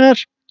Gauntlet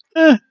match,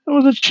 it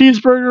was a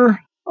cheeseburger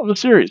of the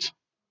series.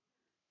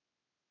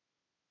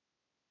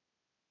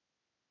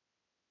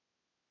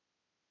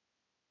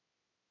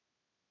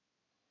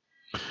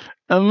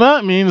 And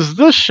that means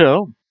this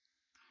show,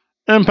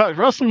 Impact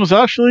Wrestling, was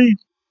actually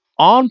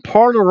on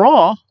par to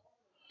Raw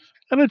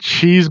and a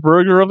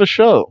cheeseburger of a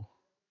show.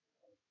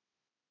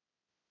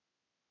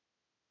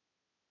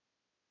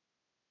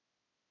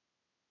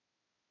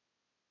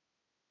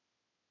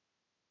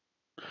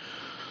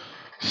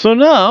 So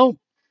now,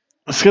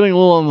 it's getting a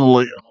little on the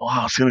late.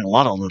 Wow, it's getting a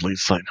lot on the late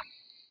side.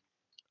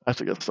 I have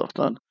to get stuff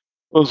done.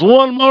 There's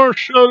one more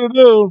show to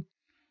do.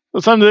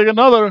 It's time to take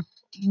another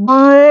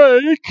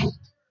break.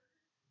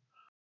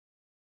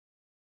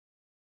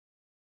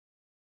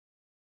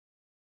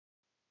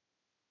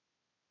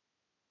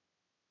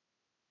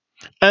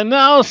 And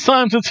now it's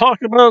time to talk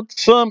about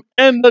some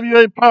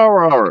NWA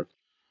Power Hour.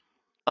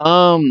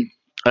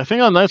 I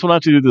think on nights when I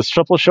have to do this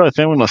triple show, I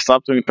think I'm going to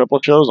stop doing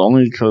triple shows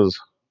only because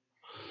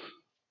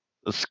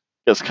it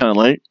gets kind of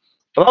late.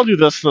 But I'll do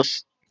this,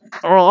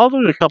 or I'll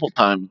do it a couple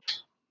times.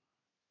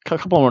 A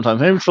couple more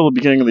times. Maybe until the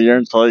beginning of the year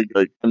until I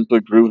get into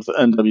a groove with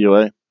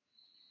NWA.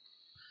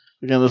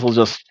 Again, this will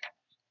just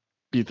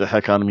beat the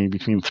heck out of me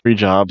between 3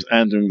 jobs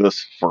and doing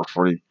this for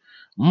free.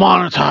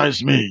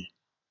 Monetize me!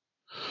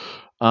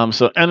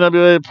 So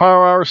NWA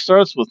Power Hour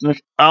starts with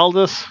Nick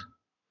Aldis.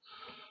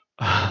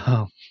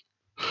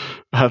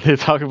 They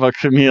talk about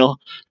Camille.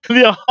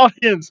 The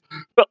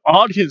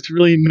audience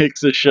really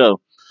makes this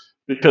show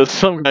because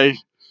some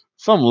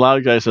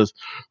loud guy says,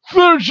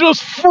 "They're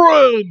just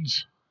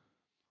friends."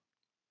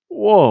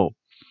 Whoa,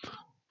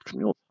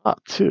 Camille's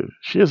hot too.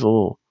 She has a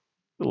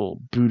little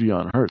booty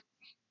on her.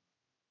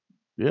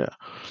 Yeah.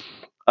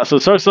 So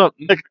it starts up.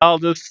 Nick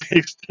Aldis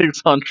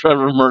takes on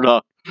Trevor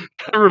Murdoch.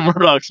 Trevor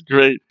Murdoch's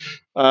great.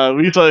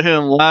 We saw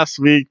him last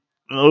week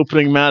in the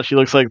opening match. He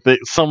looks like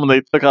someone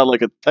they took out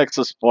like a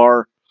Texas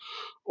bar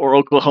or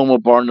Oklahoma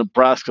bar,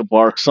 Nebraska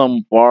bar,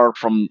 some bar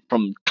from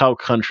cow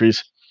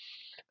countries.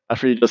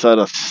 After he just had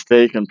a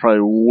steak and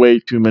probably way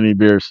too many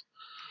beers.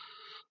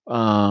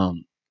 It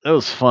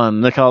was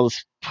fun. Nick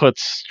Aldis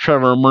puts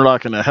Trevor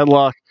Murdoch in a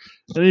headlock,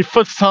 and he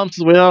puts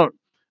Thompson's way out.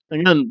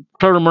 Again,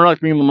 Trevor Murdoch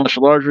being the much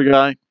larger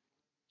guy.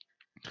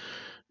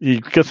 He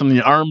gets him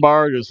the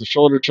armbar, goes the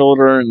shoulder to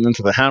shoulder, and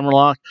into the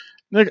hammerlock.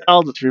 Nick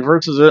Aldis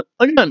reverses it.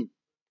 Again,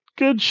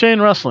 good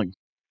Shane wrestling.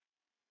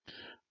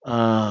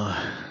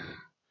 Uh,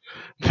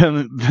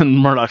 then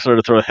Murdoch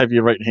started to throw heavy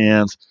right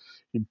hands.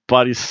 He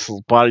body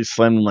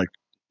slammed him like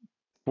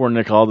poor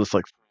Nick Aldis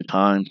like 3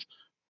 times.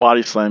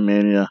 Body slam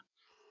mania.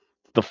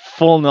 The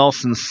full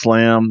Nelson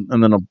slam,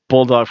 and then a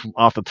bulldog from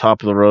off the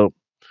top of the rope.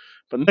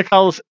 But Nick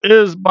Aldis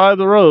is by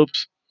the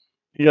ropes.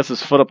 He gets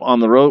his foot up on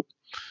the rope.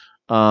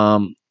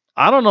 I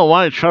don't know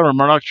why Trevor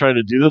Murdoch tried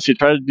to do this. He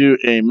tried to do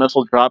a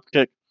missile drop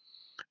kick,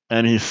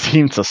 and he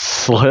seemed to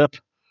slip.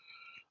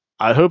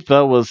 I hope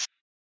that was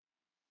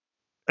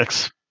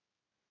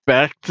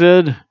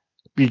expected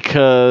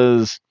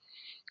because,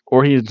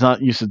 or he's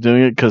not used to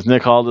doing it because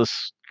Nick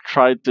Aldis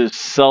tried to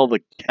sell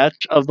the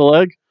catch of the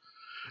leg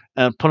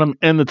and put him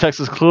in the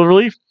Texas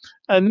Cloverleaf.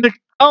 And Nick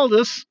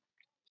Aldis,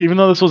 even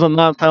though this was a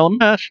non-title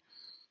match,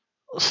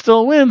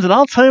 still wins. And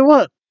I'll tell you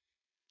what,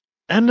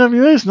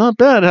 NWA is not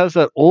bad. It has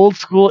that old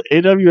school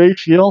AWA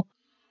feel.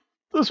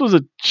 This was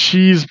a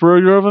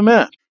cheeseburger of a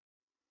match.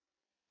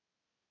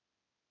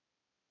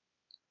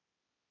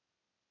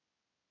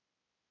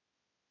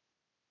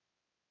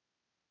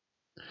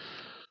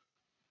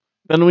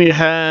 Then we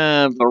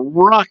have the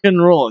Rock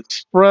and Roll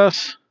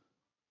Express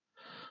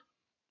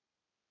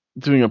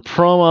doing a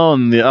promo,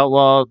 and the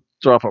Outlaw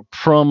drop a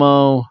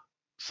promo.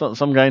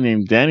 Some guy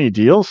named Danny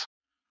Deals.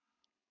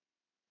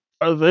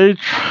 Are they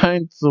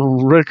trying to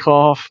rip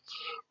off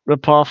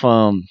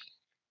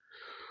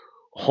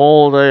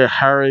Holiday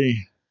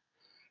Harry,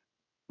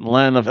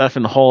 Land of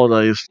Effin'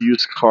 Holidays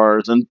used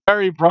cars, and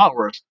Barry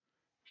Bratwurst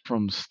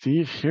from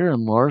Steve here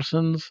and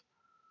Larson's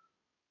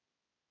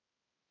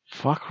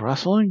Fuck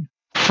Wrestling?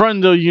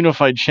 Friendo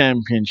Unified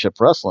Championship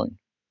Wrestling.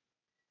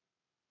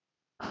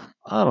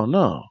 I don't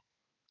know.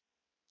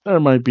 There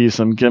might be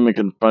some gimmick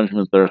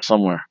infringement there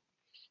somewhere.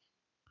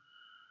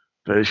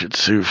 They should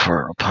sue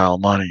for a pile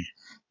of money.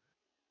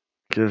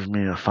 Give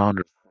me a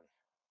founder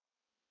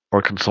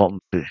or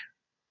consultant fee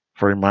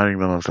for reminding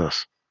them of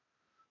this.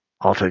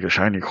 I'll take a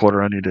shiny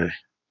quarter any day.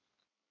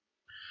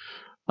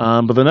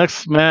 But the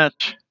next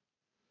match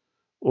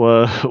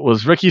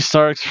was Ricky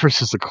Starks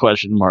versus a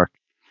question mark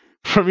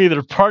from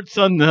either parts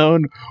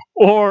unknown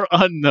or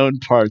unknown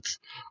parts.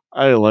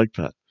 I like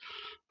that.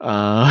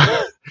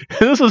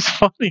 This was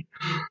funny.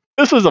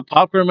 This was a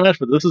popcorn match,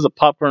 but this is a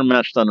popcorn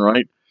match done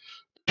right.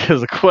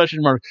 Because a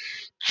question mark,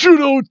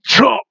 judo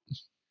chop,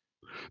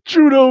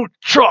 judo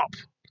chop,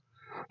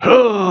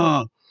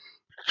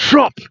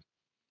 chop.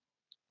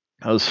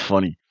 That was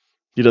funny.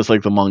 He does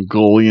like the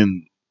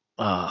Mongolian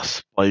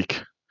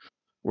spike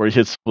where he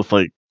hits with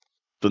like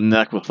the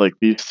neck with like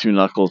these two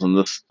knuckles and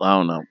this. I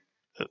don't know.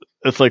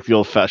 It's like the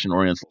old-fashioned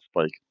Oriental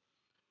spike.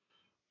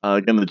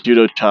 Again, the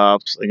judo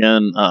chops.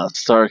 Again,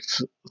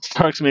 Starks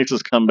makes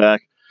his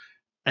comeback,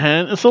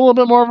 and it's a little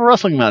bit more of a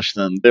wrestling match.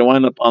 Then they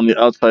wind up on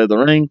the outside of the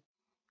ring.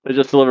 They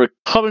just deliver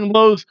clubbing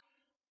blows,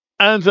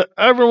 and to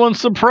everyone's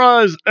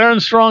surprise, Aaron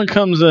Strong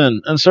comes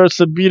in and starts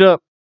to beat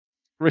up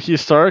Ricky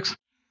Starks.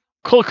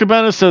 Colt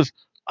Cabana says,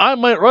 I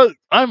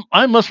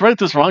must write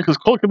this wrong because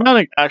Colt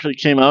Cabana actually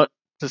came out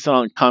to sit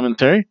on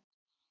commentary.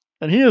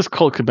 And he is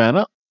Colt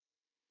Cabana.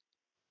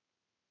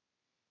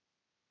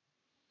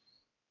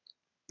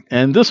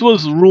 And this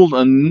was ruled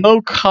a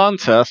no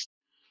contest.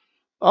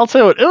 I'll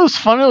tell you what, it was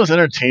fun. It was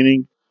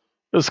entertaining.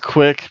 It was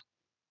quick.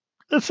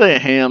 Let's say a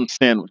ham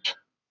sandwich.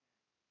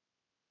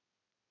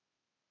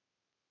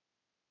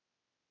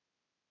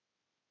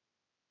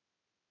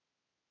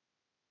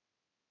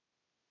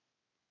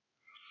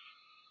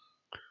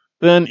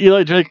 Then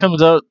Eli Drake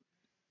comes out,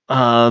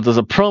 does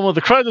a promo.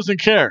 The crowd doesn't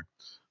care.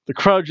 The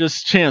crowd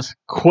just chants,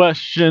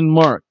 question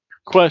mark,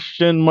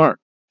 question mark,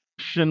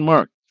 question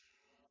mark.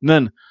 And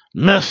then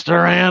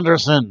Mr.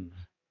 Anderson.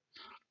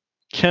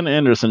 Ken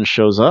Anderson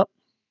shows up.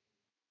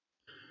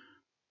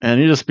 And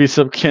he just beats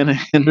up Ken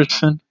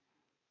Anderson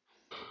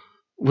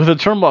with a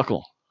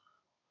turnbuckle.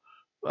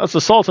 That's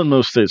assault in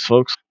most states,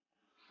 folks.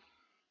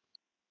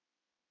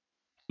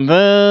 And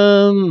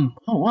then,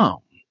 oh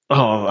wow.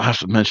 Oh, I have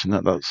to mention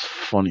that. That was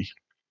funny.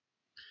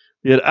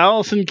 We had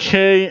Allison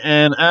Kay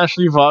and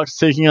Ashley Vox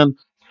taking on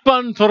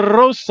Thunder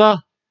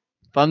Rosa,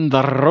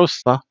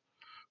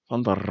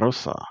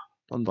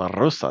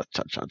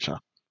 cha-cha-cha.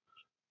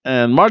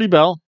 And Marty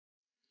Bell.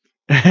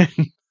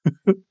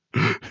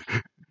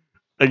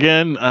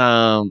 Again,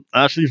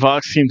 Ashley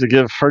Vox seemed to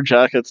give her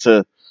jacket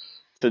to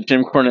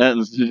Jim Cornette,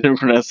 and Jim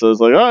Cornette says,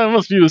 like, oh, I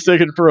must be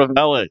mistaken for a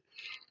valet.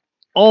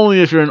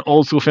 Only if you're an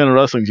old school fan of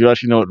wrestling do you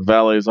actually know what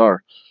valets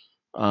are.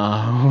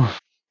 I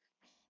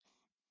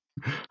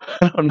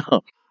don't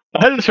know.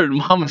 I just heard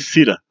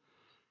Mamacita.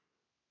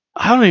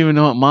 I don't even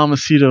know what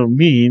Mamacita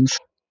means.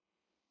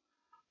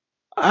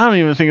 I don't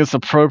even think it's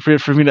appropriate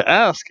for me to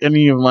ask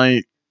any of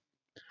my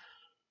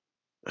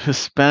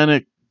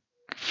Hispanic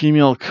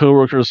female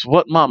coworkers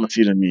what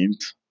Mamacita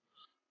means.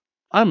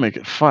 I make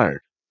it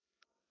fired.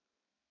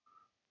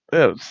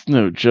 That's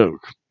no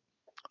joke.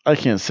 I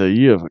can't say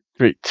you have a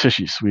great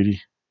tushy,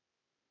 sweetie.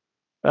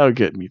 That would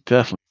get me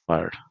definitely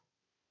fired.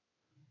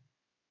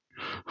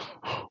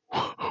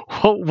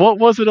 What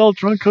was it El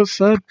Drunko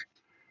said?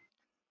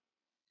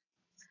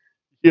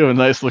 You have a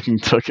nice looking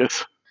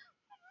tuchus.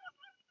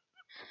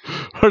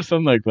 Or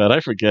something like that. I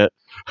forget.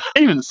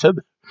 I even said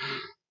that.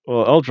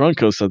 Well, El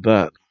Drunko said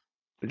that.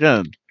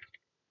 Again,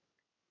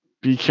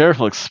 be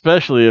careful,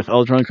 especially if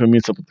El Drunko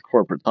meets up with the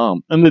corporate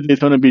Tom in the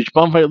Daytona Beach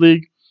Bumfight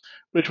League,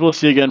 which we'll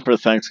see again for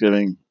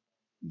Thanksgiving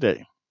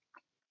Day.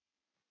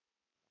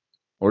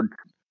 Or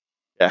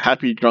Yeah,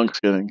 happy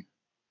drunksgiving.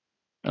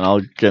 And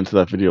I'll get into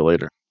that video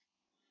later.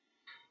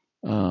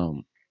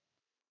 So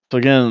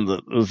again,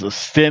 it was a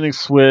standing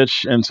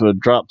switch into a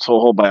drop toe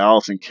hold by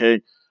Allison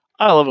Kay.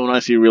 I love it when I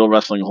see real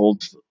wrestling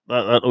holds.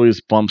 That always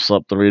bumps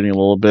up the rating a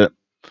little bit.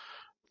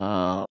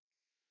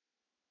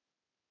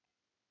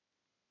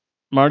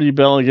 Marty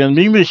Bell again,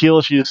 being the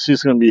heel,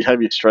 she's going to be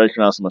heavy striker,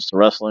 not so much the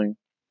wrestling.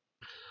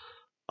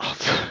 I'll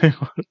tell you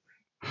what.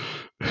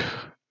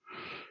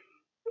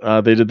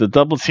 They did the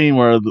double team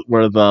where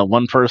the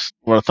one person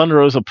where Thunder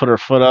Rosa put her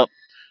foot up.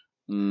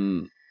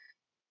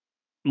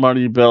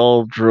 Marty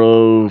Bell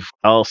drove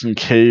Allison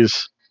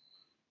Kay's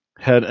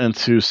head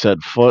into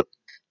said foot.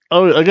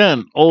 Oh,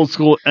 again, old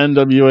school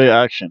NWA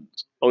action.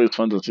 It's always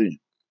fun to see.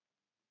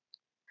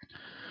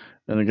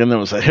 And again, there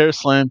was a hair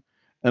slam,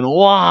 and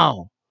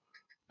wow,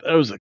 there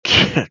was a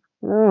kick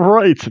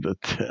right to the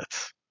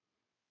tits.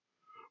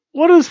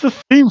 What is the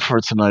theme for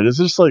tonight? Is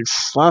this like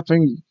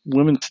slapping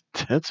women's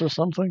tits or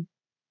something?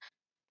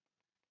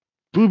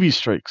 Booby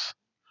strikes.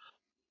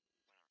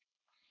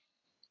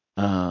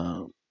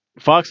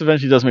 Fox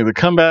eventually does make the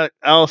comeback.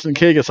 Allison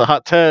Kay gets a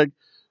hot tag.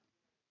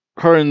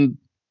 Her and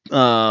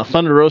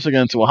Thunder Rosa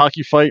get into a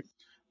hockey fight.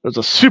 There's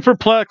a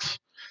superplex.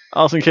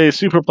 Allison Kay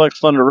superplex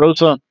Thunder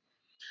Rosa.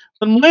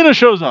 Then Melina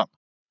shows up.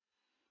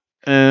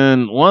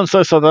 And once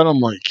I saw that, I'm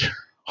like,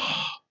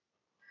 oh,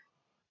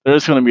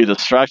 there's going to be a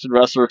distracted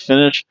wrestler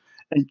finish.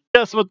 And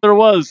guess what there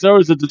was? There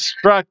was a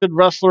distracted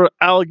wrestler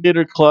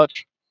alligator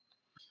clutch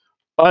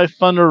by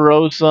Thunder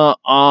Rosa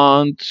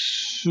onto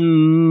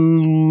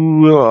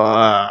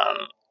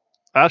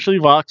Ashley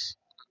Vox,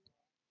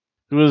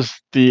 who is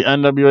the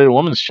NWA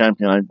Women's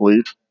Champion, I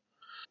believe.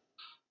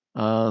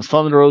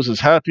 Thunder Rosa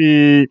is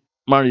happy.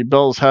 Marty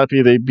Bell's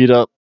happy. They beat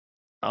up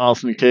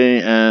Allison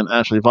Kay and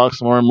Ashley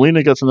Vox more.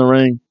 Melina gets in the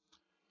ring.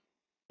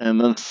 And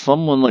then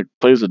someone like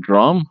plays a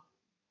drum.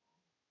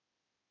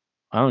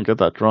 I don't get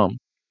that drum.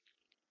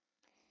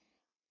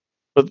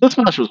 But this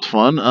match was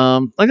fun.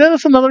 Again,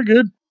 it's another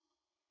good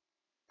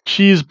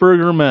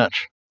cheeseburger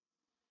match.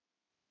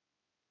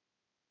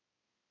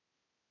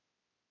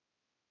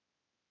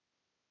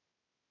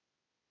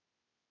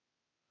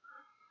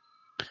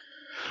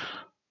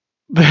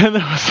 Then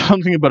there was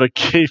something about a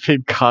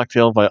kayfabe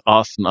cocktail by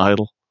Austin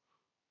Idol.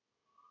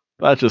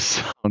 That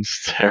just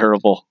sounds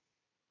terrible.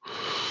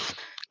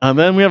 And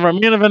then we have our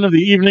main event of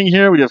the evening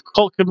here. We have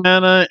Colt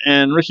Cabana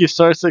and Ricky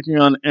Starks taking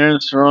on Aaron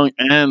Strong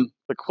and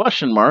the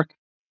question mark.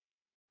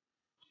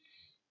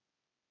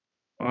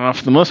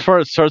 For the most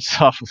part, it starts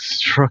off with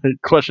strike.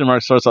 Question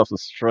mark starts off with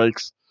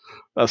strikes.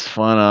 That's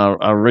fun.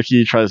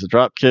 Ricky tries to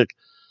drop kick.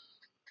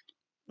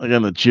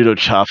 Again, the judo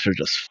chops are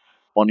just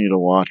funny to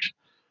watch.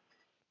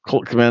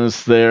 Colt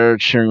Cabana's there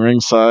cheering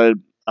ringside.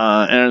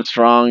 Aaron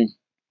Strong.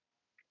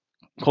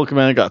 Colt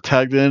Cabana got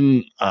tagged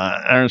in.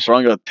 Aaron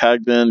Strong got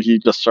tagged in. He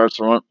just starts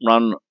to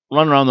run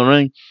around the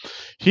ring.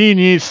 He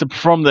needs to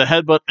perform the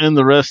headbutt in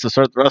the wrist to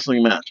start the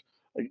wrestling match.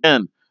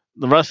 Again,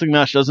 the wrestling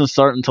match doesn't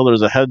start until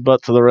there's a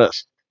headbutt to the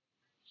wrist.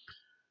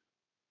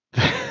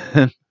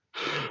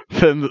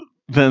 then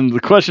the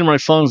question mark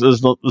songs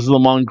is the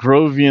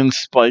Mongrovian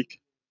Spike.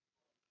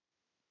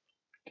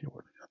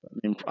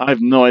 I have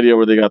no idea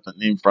where they got that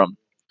name from.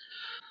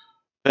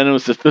 Then it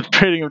was the fifth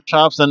trading of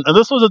chops, and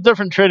this was a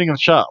different trading of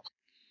chops.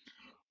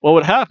 What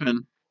would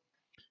happen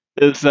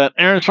is that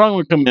Aaron Strong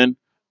would come in,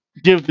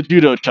 give the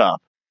judo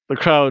chop. The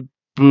crowd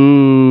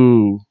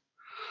boo.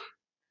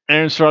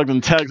 Aaron Strong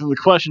then tags in the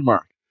question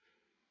mark.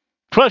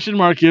 Question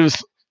mark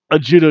gives a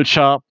judo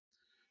chop.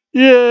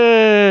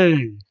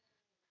 Yay!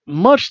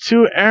 Much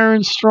to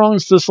Aaron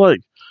Strong's dislike.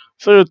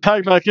 So he'll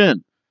tag back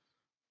in.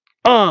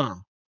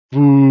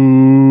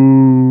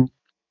 Boo.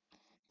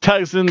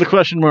 Tags in the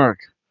question mark.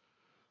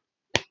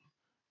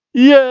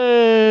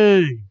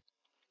 Yay!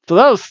 So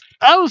that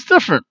was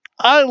different.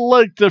 I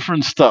like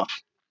different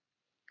stuff.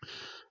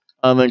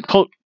 And then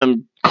Colt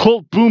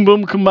Boom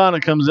Boom Cabana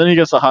comes in. He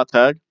gets a hot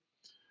tag.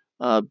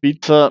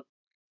 Beats up.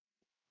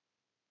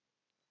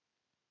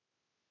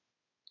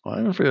 Oh, I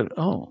didn't forget.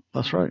 Oh,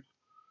 that's right.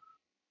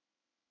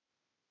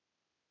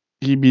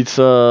 He beats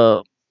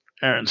Aaron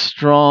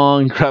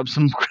Strong. Grabs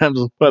him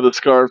by the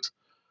scarves.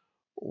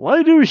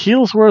 Why do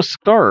heels wear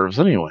scarves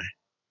anyway?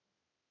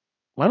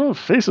 Why don't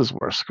faces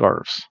wear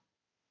scarves?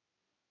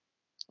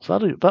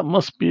 That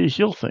must be a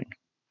heel thing.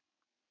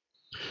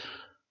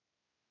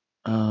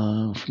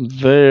 From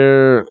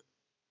there,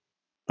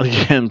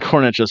 again,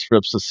 Cornette just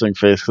rips this thing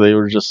face because they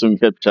were just doing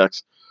hip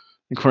checks.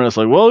 And Cornette's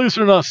like, well, at least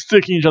they're not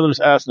sticking each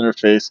other's ass in their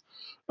face.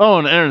 Oh,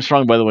 and Aaron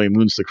Strong, by the way,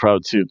 moons the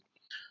crowd too.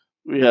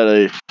 We had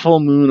a full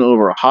moon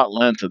over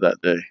Hotlanta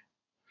that day.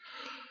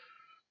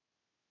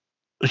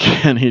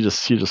 Again, he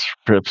just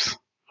rips.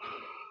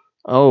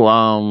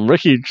 Oh,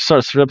 Ricky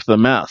starts to rip the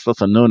mask.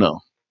 That's a no-no.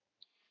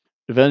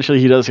 Eventually,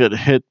 he does get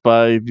hit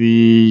by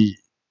the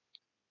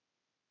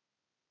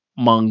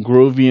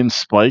Mongrovian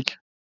Spike.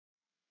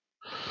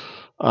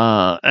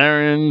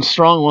 Aaron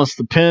Strong wants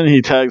the pin.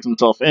 He tags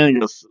himself in.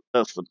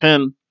 That's the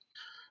pin.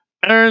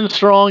 Aaron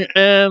Strong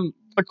and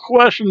the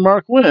question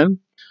mark win.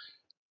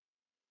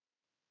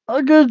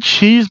 A good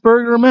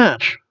cheeseburger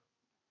match.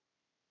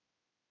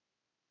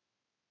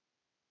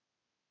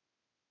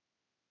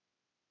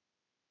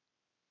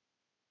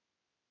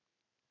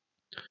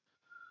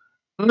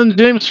 And then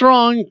James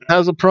Strong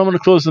has a promo to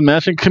close the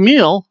match, and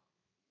Camille,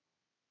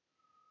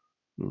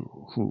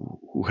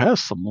 who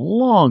has some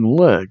long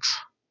legs,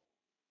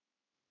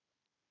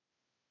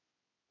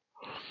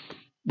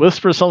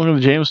 whispers something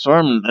to James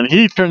Storm, and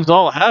he turns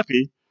all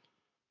happy.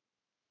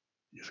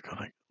 He's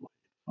gonna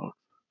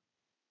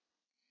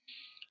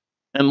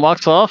and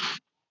walks off.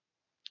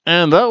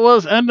 And that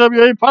was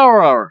NWA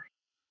Power Hour.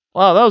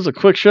 Wow, that was a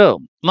quick show.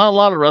 Not a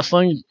lot of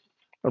wrestling.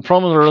 The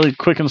promos are really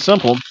quick and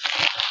simple.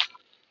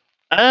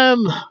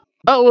 And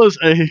that was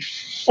a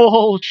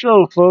full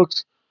show,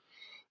 folks.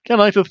 Again,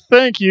 I'd like to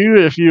thank you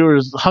if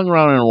you hung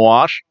around and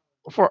watched.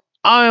 For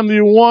I am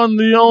the one,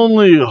 the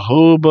only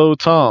Hobo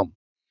Tom.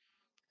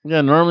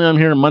 Yeah, normally I'm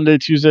here Monday,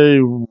 Tuesday,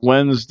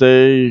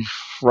 Wednesday,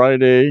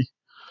 Friday.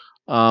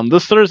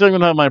 This Thursday I'm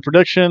going to have my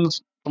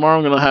predictions. Tomorrow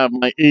I'm going to have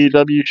my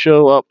AEW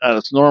show up at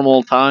its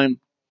normal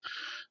time.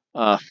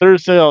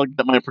 Thursday I'll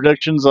get my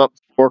predictions up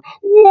for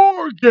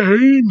War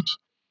Games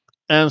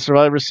and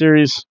Survivor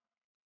Series.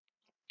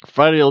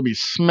 Friday it'll be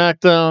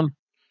SmackDown.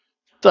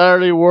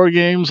 Saturday War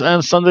Games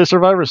and Sunday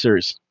Survivor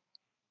Series.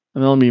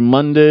 And then it'll be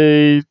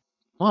Monday.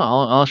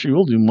 Well, actually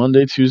we'll do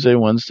Monday, Tuesday,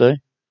 Wednesday.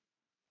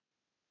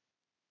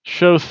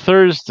 Show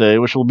Thursday,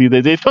 which will be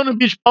the Daytona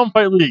Beach Pump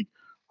Fight League,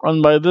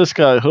 run by this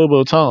guy,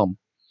 Hobo Tom.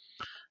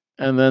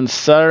 And then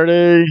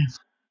Saturday,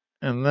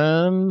 and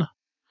then I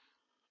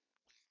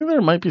think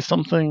there might be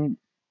something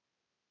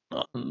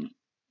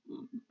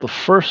the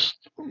first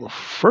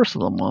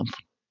of the month.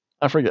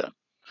 I forget.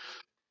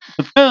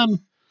 But then,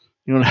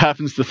 you know what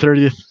happens the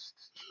 30th?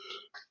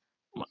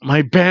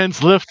 My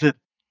band's lifted.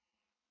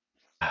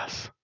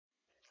 Yes.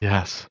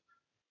 Yes.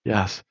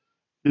 Yes.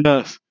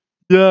 Yes.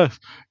 Yes.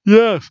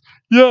 Yes.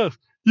 Yes.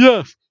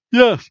 Yes.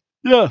 Yes.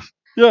 Yes.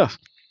 Yes.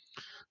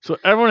 So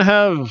everyone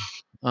have,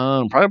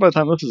 probably by the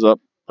time this is up,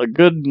 a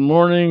good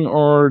morning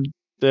or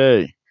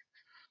day.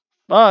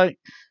 Bye.